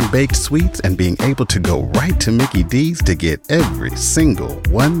of different baked sweets and being able to go right to Mickey D's to get every single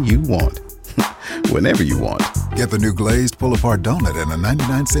one you want. Whenever you want. Get the new glazed pull-apart donut and a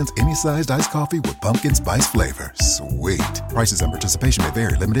 99-cent any-sized iced coffee with pumpkin spice flavor. Sweet. Prices and participation may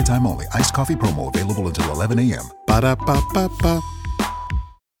vary. Limited time only. Iced coffee promo available until 11 a.m. Ba-da-ba-ba-ba.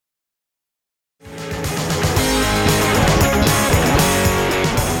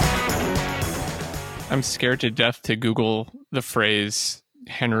 I'm scared to death to Google the phrase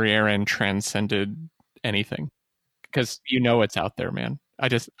Henry Aaron transcended anything, because it's out there, man.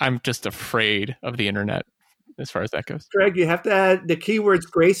 I'm just afraid of the internet as far as that goes. Greg, you have to add the keywords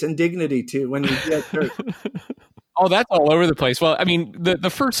grace and dignity to when you get hurt. Oh, that's all over the place. Well, I mean, the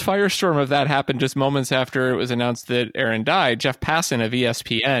first firestorm of that happened just moments after it was announced that Aaron died. Jeff Passan of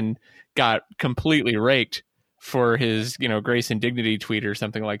ESPN got completely raked for his, grace and dignity tweet or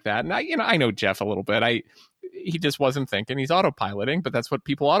something like that. And I know Jeff a little bit. He just wasn't thinking. He's autopiloting, but that's what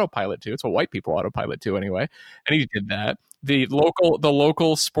people autopilot to. It's what white people autopilot to anyway. And he did that. The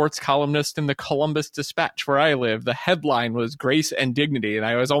local sports columnist in the Columbus Dispatch, where I live, the headline was "Grace and Dignity," and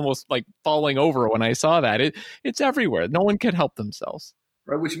I was almost like falling over when I saw that. It's everywhere. No one can help themselves.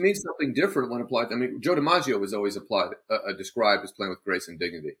 Right, which means something different when applied. I mean, Joe DiMaggio was always described as playing with grace and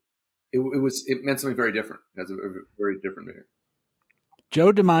dignity. It meant something very different. It has a very different meaning.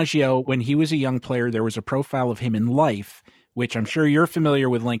 Joe DiMaggio, when he was a young player, there was a profile of him in Life, which I'm sure you're familiar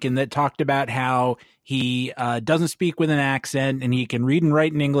with, Lincoln, that talked about how he doesn't speak with an accent and he can read and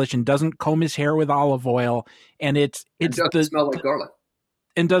write in English and doesn't comb his hair with olive oil. And it doesn't smell like garlic.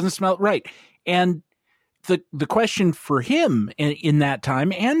 And doesn't smell right. And the question for him in that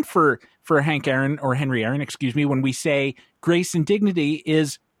time, and for Hank Aaron, or Henry Aaron, excuse me, when we say grace and dignity,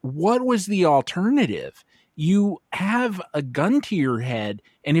 is what was the alternative? You have a gun to your head,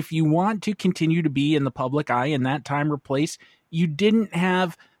 and if you want to continue to be in the public eye in that time or place, you didn't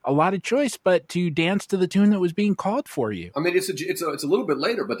have a lot of choice but to dance to the tune that was being called for you. I mean, it's a little bit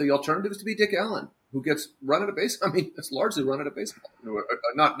later, but the alternative is to be Dick Allen, who gets run out of baseball. I mean, it's largely run out of baseball.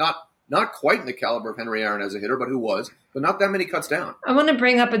 Not quite in the caliber of Henry Aaron as a hitter, but who was, but not that many cuts down. I want to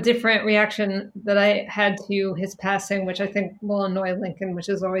bring up a different reaction that I had to his passing, which I think will annoy Lincoln, which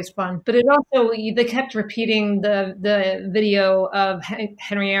is always fun. But it also, they kept repeating the video of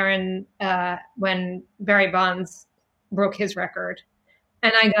Henry Aaron when Barry Bonds broke his record.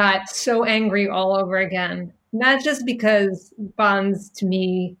 And I got so angry all over again, not just because Bonds, to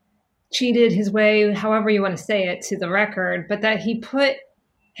me, cheated his way, however you want to say it, to the record, but that he put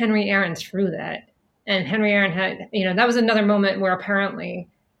Henry Aaron through that. And Henry Aaron had, that was another moment where apparently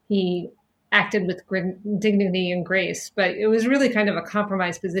he acted with dignity and grace, but it was really kind of a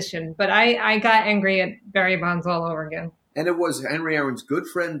compromised position. But I got angry at Barry Bonds all over again. And it was Henry Aaron's good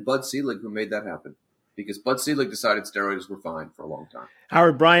friend, Bud Selig, who made that happen, because Bud Selig decided steroids were fine for a long time.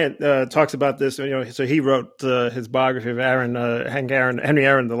 Howard Bryant talks about this. So he wrote his biography of Henry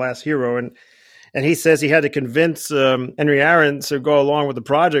Aaron, the last hero, and he says he had to convince Henry Aaron to go along with the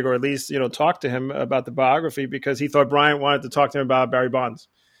project, or at least talk to him about the biography, because he thought Bryant wanted to talk to him about Barry Bonds,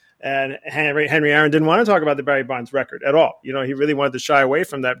 and Henry Aaron didn't want to talk about the Barry Bonds record at all. He really wanted to shy away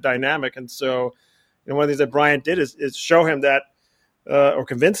from that dynamic, and so one of the things that Bryant did is show him that. Or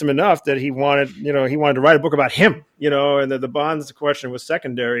convince him enough that he wanted to write a book about him, and that the Bonds question was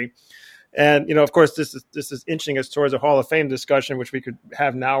secondary. And, of course, this is inching us towards a Hall of Fame discussion, which we could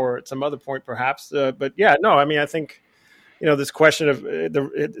have now or at some other point, perhaps. But yeah, no, I mean, I think, this question of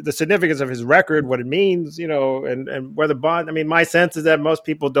the significance of his record, what it means, and whether Bonds, I mean, my sense is that most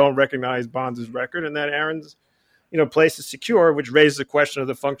people don't recognize Bonds' record, and that Aaron's, place is secure, which raises the question of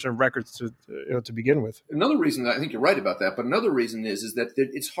the function of records to begin with. Another reason, I think you're right about that, but another reason is that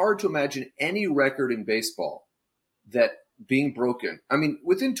it's hard to imagine any record in baseball that being broken. I mean,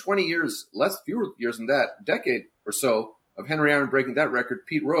 within 20 years, fewer years than that, decade or so of Henry Aaron breaking that record,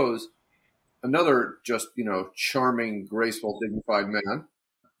 Pete Rose, another just, charming, graceful, dignified man,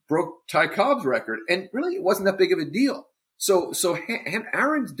 broke Ty Cobb's record, and really it wasn't that big of a deal. So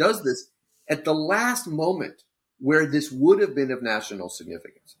Aaron does this at the last moment where this would have been of national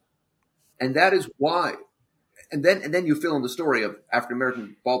significance. And that is why. And then you fill in the story of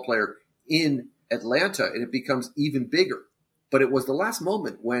African-American ball player in Atlanta, and it becomes even bigger. But it was the last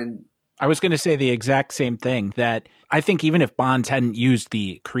moment when... I was going to say the exact same thing, that I think even if Bonds hadn't used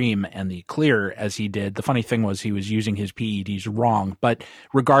the cream and the clear as he did, the funny thing was he was using his PEDs wrong. But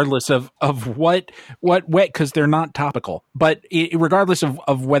regardless of what, because they're not topical, but regardless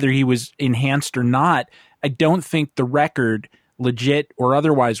of whether he was enhanced or not, I don't think the record, legit or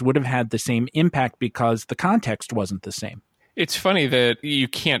otherwise, would have had the same impact because the context wasn't the same. It's funny that you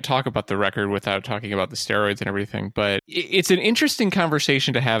can't talk about the record without talking about the steroids and everything, but it's an interesting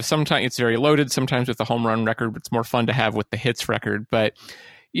conversation to have. Sometimes it's very loaded, sometimes with the home run record, but it's more fun to have with the hits record. But,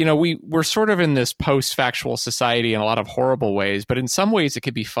 we're sort of in this post-factual society in a lot of horrible ways, but in some ways it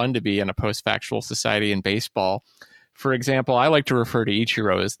could be fun to be in a post-factual society in baseball. For example, I like to refer to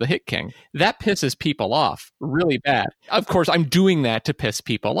Ichiro as the hit king. That pisses people off really bad. Of course, I'm doing that to piss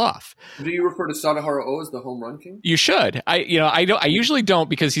people off. Do you refer to Sadaharu O as the home run king? You should. I usually don't,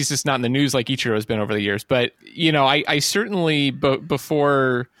 because he's just not in the news like Ichiro has been over the years. But I certainly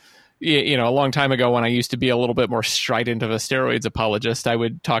before. A long time ago, when I used to be a little bit more strident of a steroids apologist, I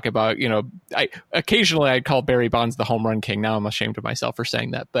would talk about, occasionally I'd call Barry Bonds the home run king. Now I'm ashamed of myself for saying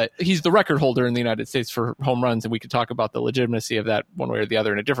that, but he's the record holder in the United States for home runs, and we could talk about the legitimacy of that one way or the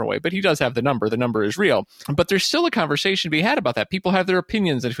other in a different way. But he does have the number. The number is real. But there's still a conversation to be had about that. People have their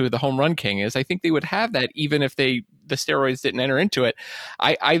opinions of who the home run king is. I think they would have that even if the steroids didn't enter into it.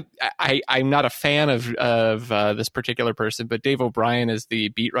 I'm not a fan of this particular person, but Dave O'Brien is the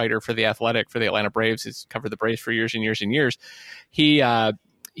beat writer for The Athletic for the Atlanta Braves. He's covered the Braves for years and years and years. He has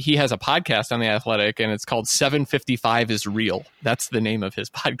a podcast on The Athletic, and it's called 755 is Real. That's the name of his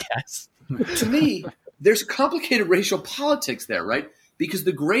podcast. To me, there's complicated racial politics there, right? Because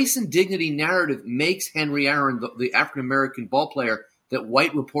the grace and dignity narrative makes Henry Aaron the African-American ball player that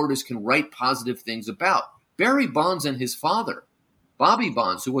white reporters can write positive things about. Barry Bonds and his father, Bobby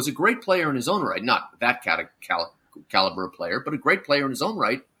Bonds, who was a great player in his own right, not that caliber player, but a great player in his own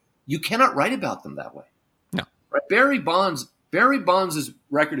right, you cannot write about them that way. No. Right? Barry Bonds'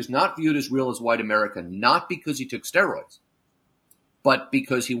 record is not viewed as real as white America, not because he took steroids, but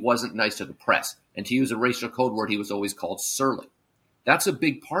because he wasn't nice to the press. And to use a racial code word, he was always called surly. That's a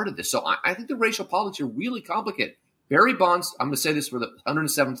big part of this. So I think the racial politics are really complicated. Barry Bonds, I'm going to say this for the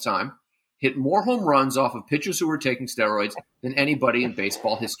 107th time, hit more home runs off of pitchers who were taking steroids than anybody in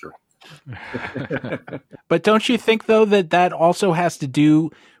baseball history. But don't you think, though, that also has to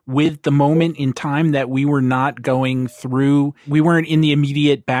do with the moment in time that we were not going through? We weren't in the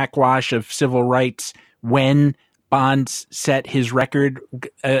immediate backwash of civil rights when Bonds set his record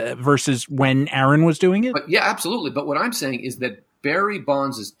versus when Aaron was doing it? But yeah, absolutely. But what I'm saying is that Barry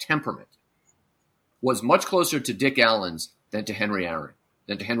Bonds' temperament was much closer to Dick Allen's than to Henry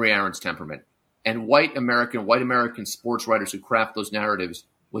Aaron's temperament. And white American sports writers who craft those narratives,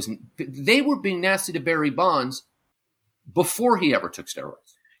 they were being nasty to Barry Bonds before he ever took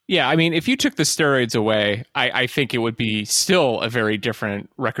steroids. Yeah, I mean, if you took the steroids away, I think it would be still a very different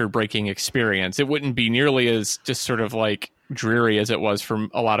record-breaking experience. It wouldn't be nearly as just sort of like dreary as it was for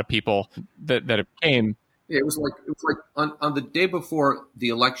a lot of people that it became. Yeah, it was like on the day before the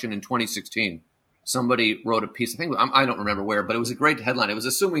election in 2016, somebody wrote a piece. I don't remember where, but it was a great headline. It was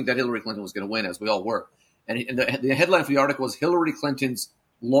assuming that Hillary Clinton was going to win, as we all were. And the headline for the article was Hillary Clinton's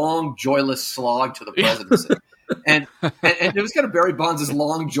long, joyless slog to the presidency. and it was kind of Barry Bonds'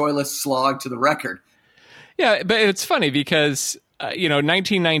 long, joyless slog to the record. Yeah, but it's funny because,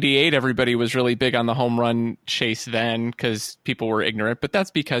 1998, everybody was really big on the home run chase then because people were ignorant. But that's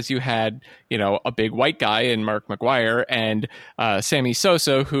because you had, a big white guy in Mark McGwire and Sammy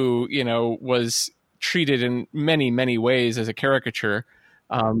Sosa, who, was treated in many, many ways as a caricature.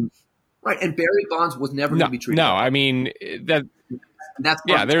 Right, and Barry Bonds was never going to be treated. No, I mean, that's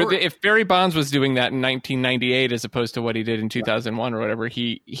if Barry Bonds was doing that in 1998 as opposed to what he did in 2001 or whatever,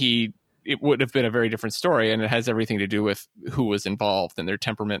 it would have been a very different story, and it has everything to do with who was involved and their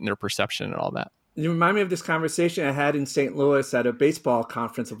temperament and their perception and all that. You remind me of this conversation I had in St. Louis at a baseball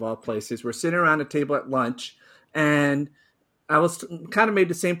conference of all places. We're sitting around a table at lunch, and I was kind of made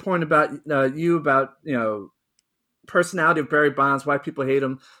the same point about personality of Barry Bonds, why people hate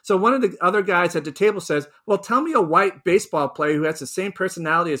him. So one of the other guys at the table says, well, tell me a white baseball player who has the same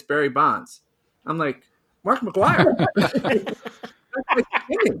personality as Barry Bonds. I'm like, Mark McGwire.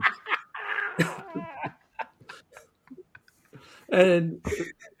 And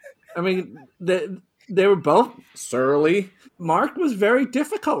I mean, they were both surly. Mark was very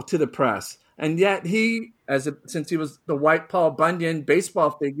difficult to the press. And yet since he was the white Paul Bunyan baseball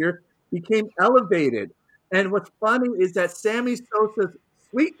figure, became elevated. And what's funny is that Sammy Sosa's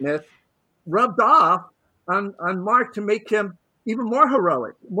sweetness rubbed off on Mark to make him even more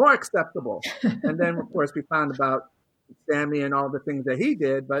heroic, more acceptable. And then, of course, we found about Sammy and all the things that he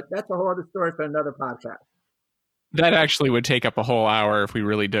did, but that's a whole other story for another podcast. That actually would take up a whole hour if we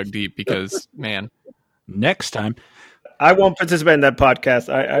really dug deep because, man. Next time. I won't participate in that podcast.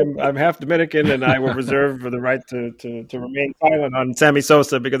 I'm half Dominican, and I will reserve the right to remain silent on Sammy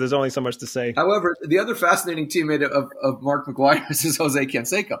Sosa because there's only so much to say. However, the other fascinating teammate of Mark McGwire is Jose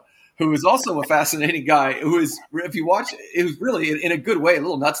Canseco, who is also a fascinating guy who is, if you watch, it was really, in a good way, a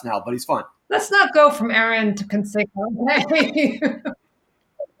little nuts now, but he's fun. Let's not go from Aaron to Canseco.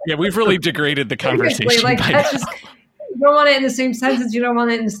 Yeah, we've really degraded the conversation. You don't want it in the same sentence. You don't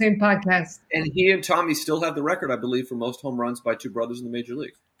want it in the same podcast. And he and Tommy still have the record, I believe, for most home runs by two brothers in the major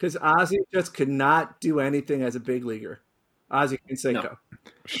leagues. Because Ozzie just could not do anything as a big leaguer. Ozzie Canseco.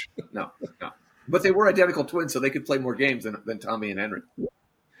 No. But they were identical twins, so they could play more games than Tommy and Henry.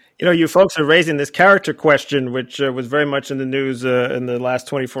 You folks are raising this character question, which was very much in the news in the last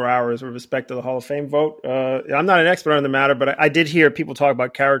 24 hours with respect to the Hall of Fame vote. I'm not an expert on the matter, but I did hear people talk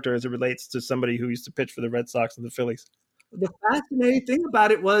about character as it relates to somebody who used to pitch for the Red Sox and the Phillies. The fascinating thing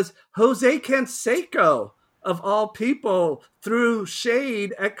about it was Jose Canseco, of all people, threw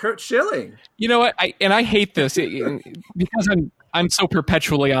shade at Curt Schilling. You know what? I hate this because I'm so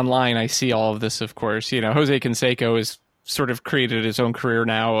perpetually online. I see all of this, of course. Jose Canseco is sort of created his own career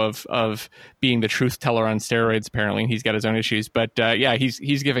now of being the truth teller on steroids, apparently, and he's got his own issues. But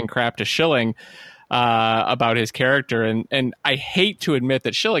he's giving crap to Schilling about his character, and I hate to admit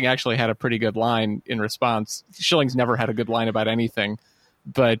that Schilling actually had a pretty good line in response. Schilling's never had a good line about anything,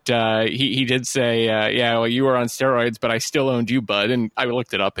 but he did say, well, you were on steroids, but I still owned you, bud, and I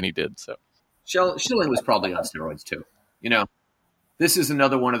looked it up, and he did. So Schilling was probably on steroids too. This is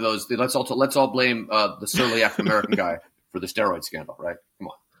another one of those. Let's all blame the surly African American guy for the steroid scandal, right? Come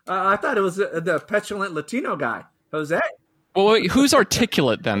on. I thought it was the petulant Latino guy, Jose. Well, wait, who's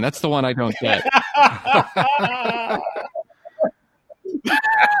articulate then? That's the one I don't get.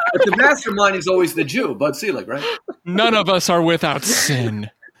 But the mastermind is always the Jew, Bud Selig, right? None of us are without sin.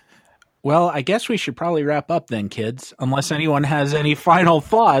 Well, I guess we should probably wrap up then, kids, unless anyone has any final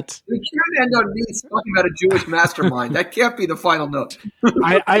thoughts. We can't end on me talking about a Jewish mastermind. That can't be the final note.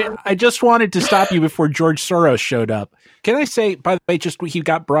 I just wanted to stop you before George Soros showed up. Can I say, by the way, just he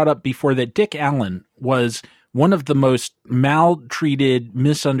got brought up before, that Dick Allen was one of the most maltreated,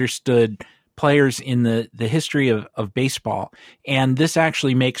 misunderstood players in the history of baseball. And this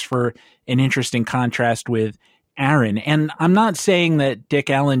actually makes for an interesting contrast with Aaron. And I'm not saying that Dick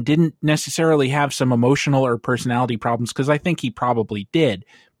Allen didn't necessarily have some emotional or personality problems, because I think he probably did.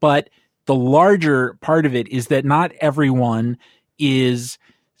 But the larger part of it is that not everyone is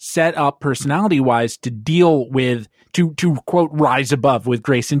set up personality-wise to deal with, to quote, rise above with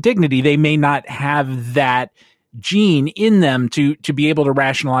grace and dignity. They may not have that gene in them to be able to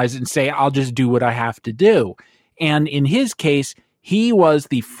rationalize it and say, I'll just do what I have to do. And in his case, he was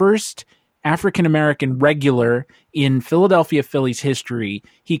the first African-American regular in Philadelphia Phillies history.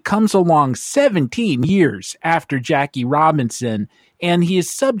 He comes along 17 years after Jackie Robinson, and he is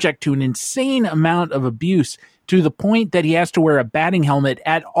subject to an insane amount of abuse, to the point that he has to wear a batting helmet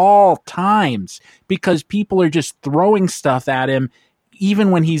at all times because people are just throwing stuff at him even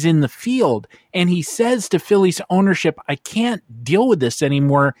when he's in the field. And he says to Phillies ownership, I can't deal with this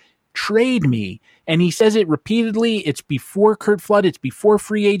anymore. Trade me. And he says it repeatedly. It's before Curt Flood. It's before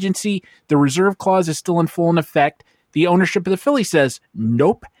free agency. The reserve clause is still in full effect. The ownership of the Phillies says,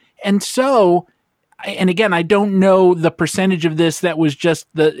 nope. And so, and again, I don't know the percentage of this that was just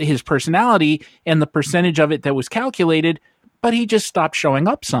his personality and the percentage of it that was calculated, but he just stopped showing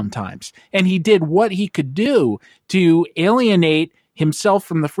up sometimes. And he did what he could do to alienate himself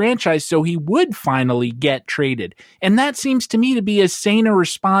from the franchise so he would finally get traded. And that seems to me to be as sane a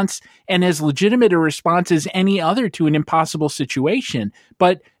response and as legitimate a response as any other to an impossible situation.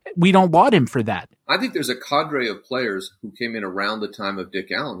 But we don't laud him for that. I think there's a cadre of players who came in around the time of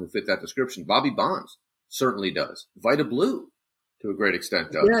Dick Allen who fit that description. Bobby Bonds certainly does. Vida Blue, to a great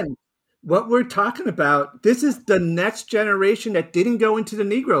extent, does. Again, what we're talking about, this is the next generation that didn't go into the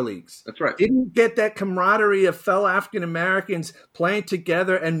Negro Leagues. That's right. Didn't get that camaraderie of fellow African Americans playing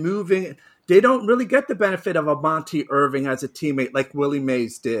together and moving. They don't really get the benefit of a Monty Irving as a teammate like Willie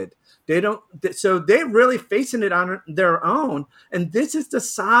Mays did. They don't. So they're really facing it on their own. And this is the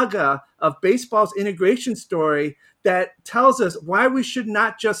saga of baseball's integration story that tells us why we should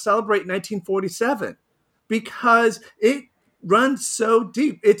not just celebrate 1947, because it runs so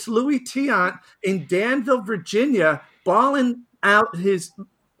deep. It's Louis Tiant in Danville, Virginia, bawling out his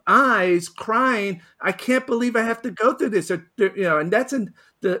eyes, crying, I can't believe I have to go through this. And that's in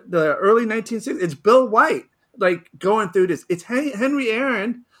the early 1960s. It's Bill White, like, going through this. It's Henry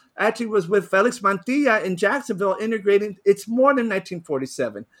Aaron actually was with Felix Mantilla in Jacksonville integrating. It's more than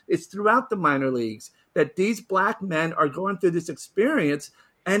 1947. It's throughout the minor leagues that these black men are going through this experience,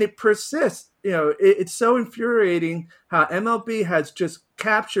 and it persists. It's so infuriating how MLB has just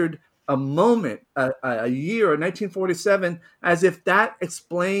captured a moment, a year, 1947, as if that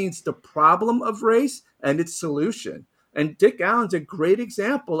explains the problem of race and its solution. And Dick Allen's a great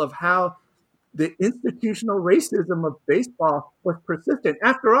example of how the institutional racism of baseball was persistent.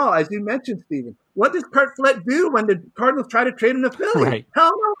 After all, as you mentioned, Stephen, what does Curt Flood do when the Cardinals try to trade him to Philly? Right.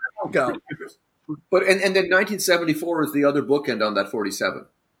 Hell no, I won't go. But and then 1974 is the other bookend on that 47.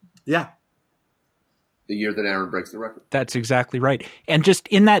 Yeah. The year that Aaron breaks the record. That's exactly right. And just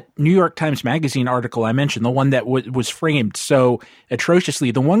in that New York Times Magazine article I mentioned, the one that was framed so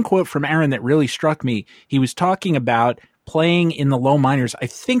atrociously, the one quote from Aaron that really struck me, he was talking about playing in the low minors, I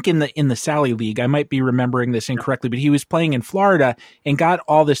think in the Sally League. I might be remembering this incorrectly, but he was playing in Florida and got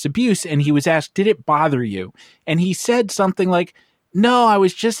all this abuse, and he was asked, did it bother you? And he said something like, no, I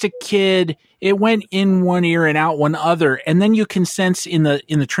was just a kid. It went in one ear and out one other. And then you can sense in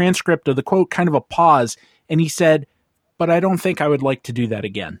the transcript of the quote kind of a pause. And he said, but I don't think I would like to do that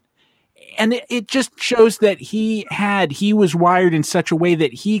again. And it just shows that he was wired in such a way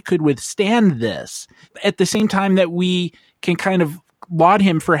that he could withstand this. At the same time that we can kind of laud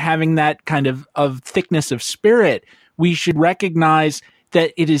him for having that kind of thickness of spirit, we should recognize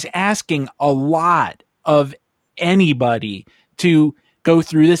that it is asking a lot of anybody to go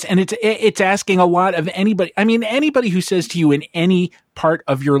through this. And it's asking a lot of anybody. I mean, anybody who says to you in any part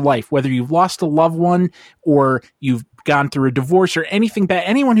of your life, whether you've lost a loved one or you've gone through a divorce or anything bad,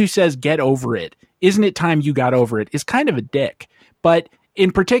 anyone who says, get over it, isn't it time you got over it, is kind of a dick. But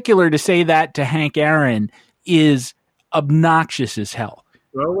in particular, to say that to Hank Aaron is obnoxious as hell.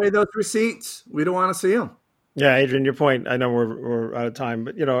 Throw away those receipts. We don't want to see them. Yeah, Adrian, your point. I know we're out of time,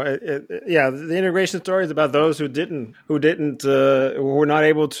 but the integration story is about those who were not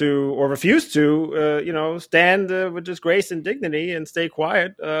able to or refused to, stand with just grace and dignity and stay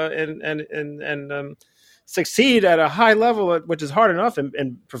quiet and succeed at a high level, which is hard enough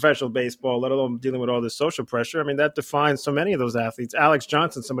in professional baseball, let alone dealing with all this social pressure. I mean, that defines so many of those athletes. Alex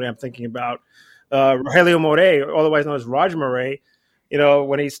Johnson, somebody I'm thinking about, Rogelio Moret, otherwise known as Roger Moret.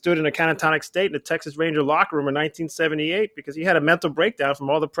 When he stood in a catatonic state in the Texas Ranger locker room in 1978 because he had a mental breakdown from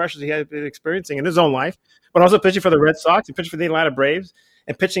all the pressures he had been experiencing in his own life, but also pitching for the Red Sox, he pitched for the Atlanta Braves,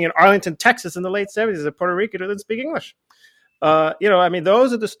 and pitching in Arlington, Texas in the late 70s as a Puerto Rican who didn't speak English.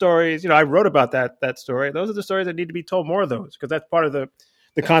 Those are the stories, I wrote about that story. Those are the stories that need to be told, more of those, because that's part of the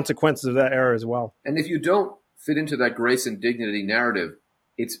consequences of that era as well. And if you don't fit into that grace and dignity narrative,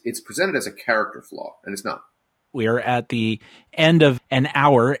 it's presented as a character flaw, and it's not. We are at the end of an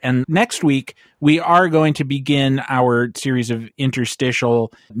hour, and next week we are going to begin our series of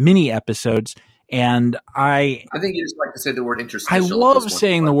interstitial mini episodes. And I think you just like to say the word interstitial. I love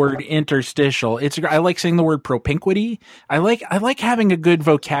saying the word interstitial. I like saying the word propinquity. I like having a good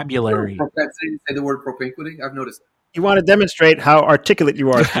vocabulary. Say the word propinquity. I've noticed that. You want to demonstrate how articulate you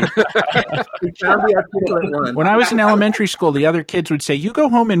are. When I was in elementary school, the other kids would say, "You go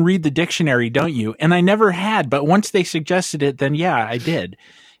home and read the dictionary, don't you?" And I never had, but once they suggested it, then yeah, I did.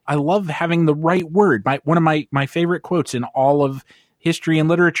 I love having the right word. One of my favorite quotes in all of history and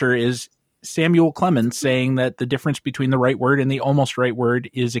literature is Samuel Clemens saying that the difference between the right word and the almost right word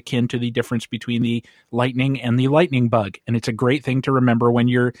is akin to the difference between the lightning and the lightning bug. And it's a great thing to remember when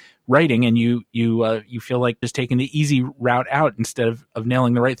you're writing and you feel like just taking the easy route out instead of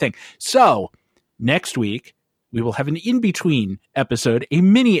nailing the right thing. So next week, we will have an in-between episode, a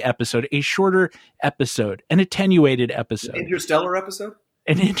mini episode, a shorter episode, an attenuated episode. Interstellar episode?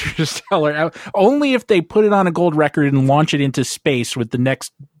 An interstellar. Only if they put it on a gold record and launch it into space with the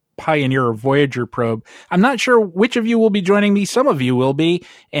next Pioneer or Voyager probe. I'm not sure which of you will be joining me. Some of you will be,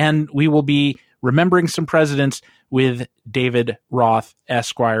 and we will be remembering some presidents with David Roth,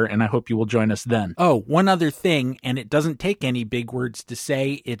 Esquire, and I hope you will join us then. Oh, one other thing, and it doesn't take any big words to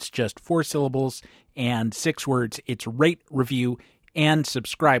say. It's just 4 syllables and 6 words. It's rate, review, and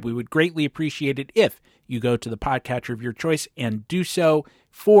subscribe. We would greatly appreciate it if you go to the podcatcher of your choice and do so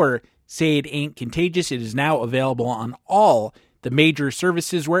for Say It Ain't Contagious. It is now available on all the major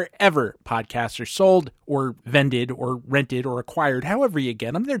services wherever podcasts are sold or vended or rented or acquired, however you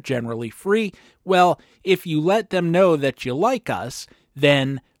get them. They're generally free. Well, if you let them know that you like us,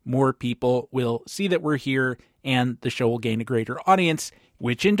 then more people will see that we're here and the show will gain a greater audience,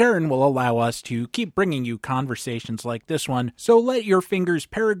 which in turn will allow us to keep bringing you conversations like this one. So let your fingers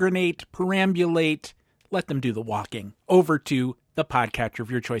perambulate, let them do the walking over to the podcatcher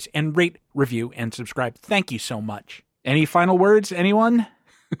of your choice and rate, review, and subscribe. Thank you so much. Any final words, anyone?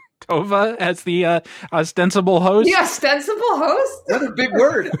 Tova as the ostensible host? The ostensible host? Another big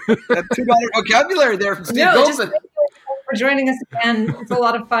word. That $2 vocabulary there from Steve Goldman. Thank you for joining us again. It's a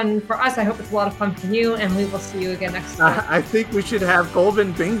lot of fun for us. I hope it's a lot of fun for you, and we will see you again next time. I think we should have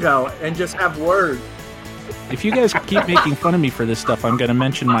Goldman bingo and just have words. If you guys keep making fun of me for this stuff, I'm going to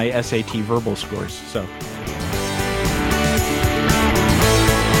mention my SAT verbal scores. So.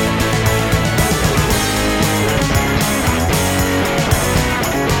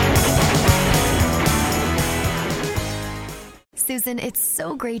 Susan, it's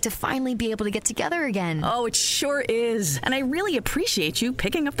so great to finally be able to get together again. Oh, it sure is. And I really appreciate you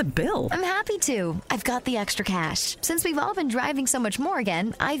picking up the bill. I'm happy to. I've got the extra cash. Since we've all been driving so much more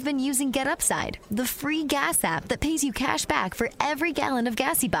again, I've been using Get Upside, the free gas app that pays you cash back for every gallon of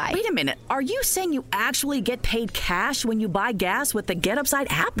gas you buy. Wait a minute. Are you saying you actually get paid cash when you buy gas with the Get Upside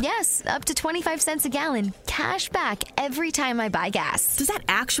app? Yes, up to 25 cents a gallon. Cash back every time I buy gas. Does that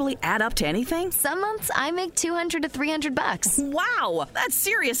actually add up to anything? Some months I make $200 to $300. Wow, that's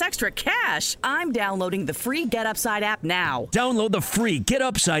serious extra cash. I'm downloading the free Get Upside app now. Download the free Get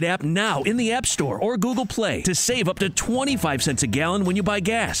Upside app now in the App Store or Google Play to save up to 25 cents a gallon when you buy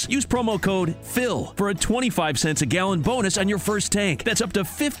gas. Use promo code PHIL for a 25 cents a gallon bonus on your first tank. That's up to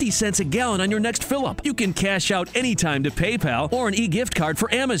 50 cents a gallon on your next fill-up. You can cash out anytime to PayPal or an e-gift card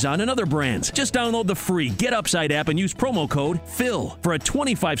for Amazon and other brands. Just download the free Get Upside app and use promo code PHIL for a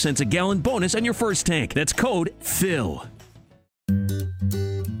 25 cents a gallon bonus on your first tank. That's code PHIL.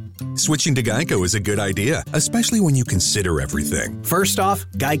 Switching to Geico is a good idea, especially when you consider everything. First off,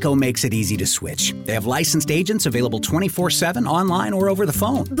 Geico makes it easy to switch. They have licensed agents available 24/7 online or over the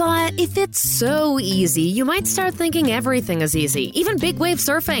phone. But if it's so easy, you might start thinking everything is easy, even big wave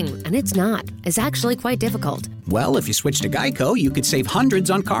surfing. And it's not. It's actually quite difficult. Well, if you switch to Geico, you could save hundreds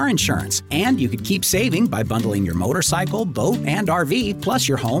on car insurance. And you could keep saving by bundling your motorcycle, boat, and RV, plus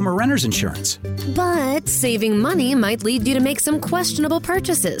your home or renter's insurance. But saving money might lead you to make some questionable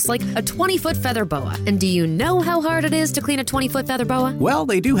purchases, like a 20-foot feather boa. And do you know how hard it is to clean a 20-foot feather boa? Well,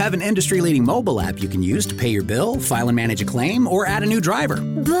 they do have an industry-leading mobile app you can use to pay your bill, file and manage a claim, or add a new driver.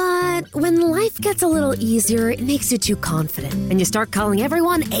 But when life gets a little easier, it makes you too confident, and you start calling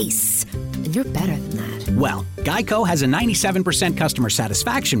everyone Ace. And you're better than that. Well, Geico has a 97% customer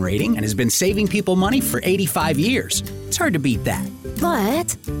satisfaction rating and has been saving people money for 85 years. It's hard to beat that.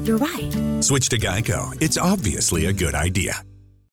 But you're right. Switch to Geico. It's obviously a good idea.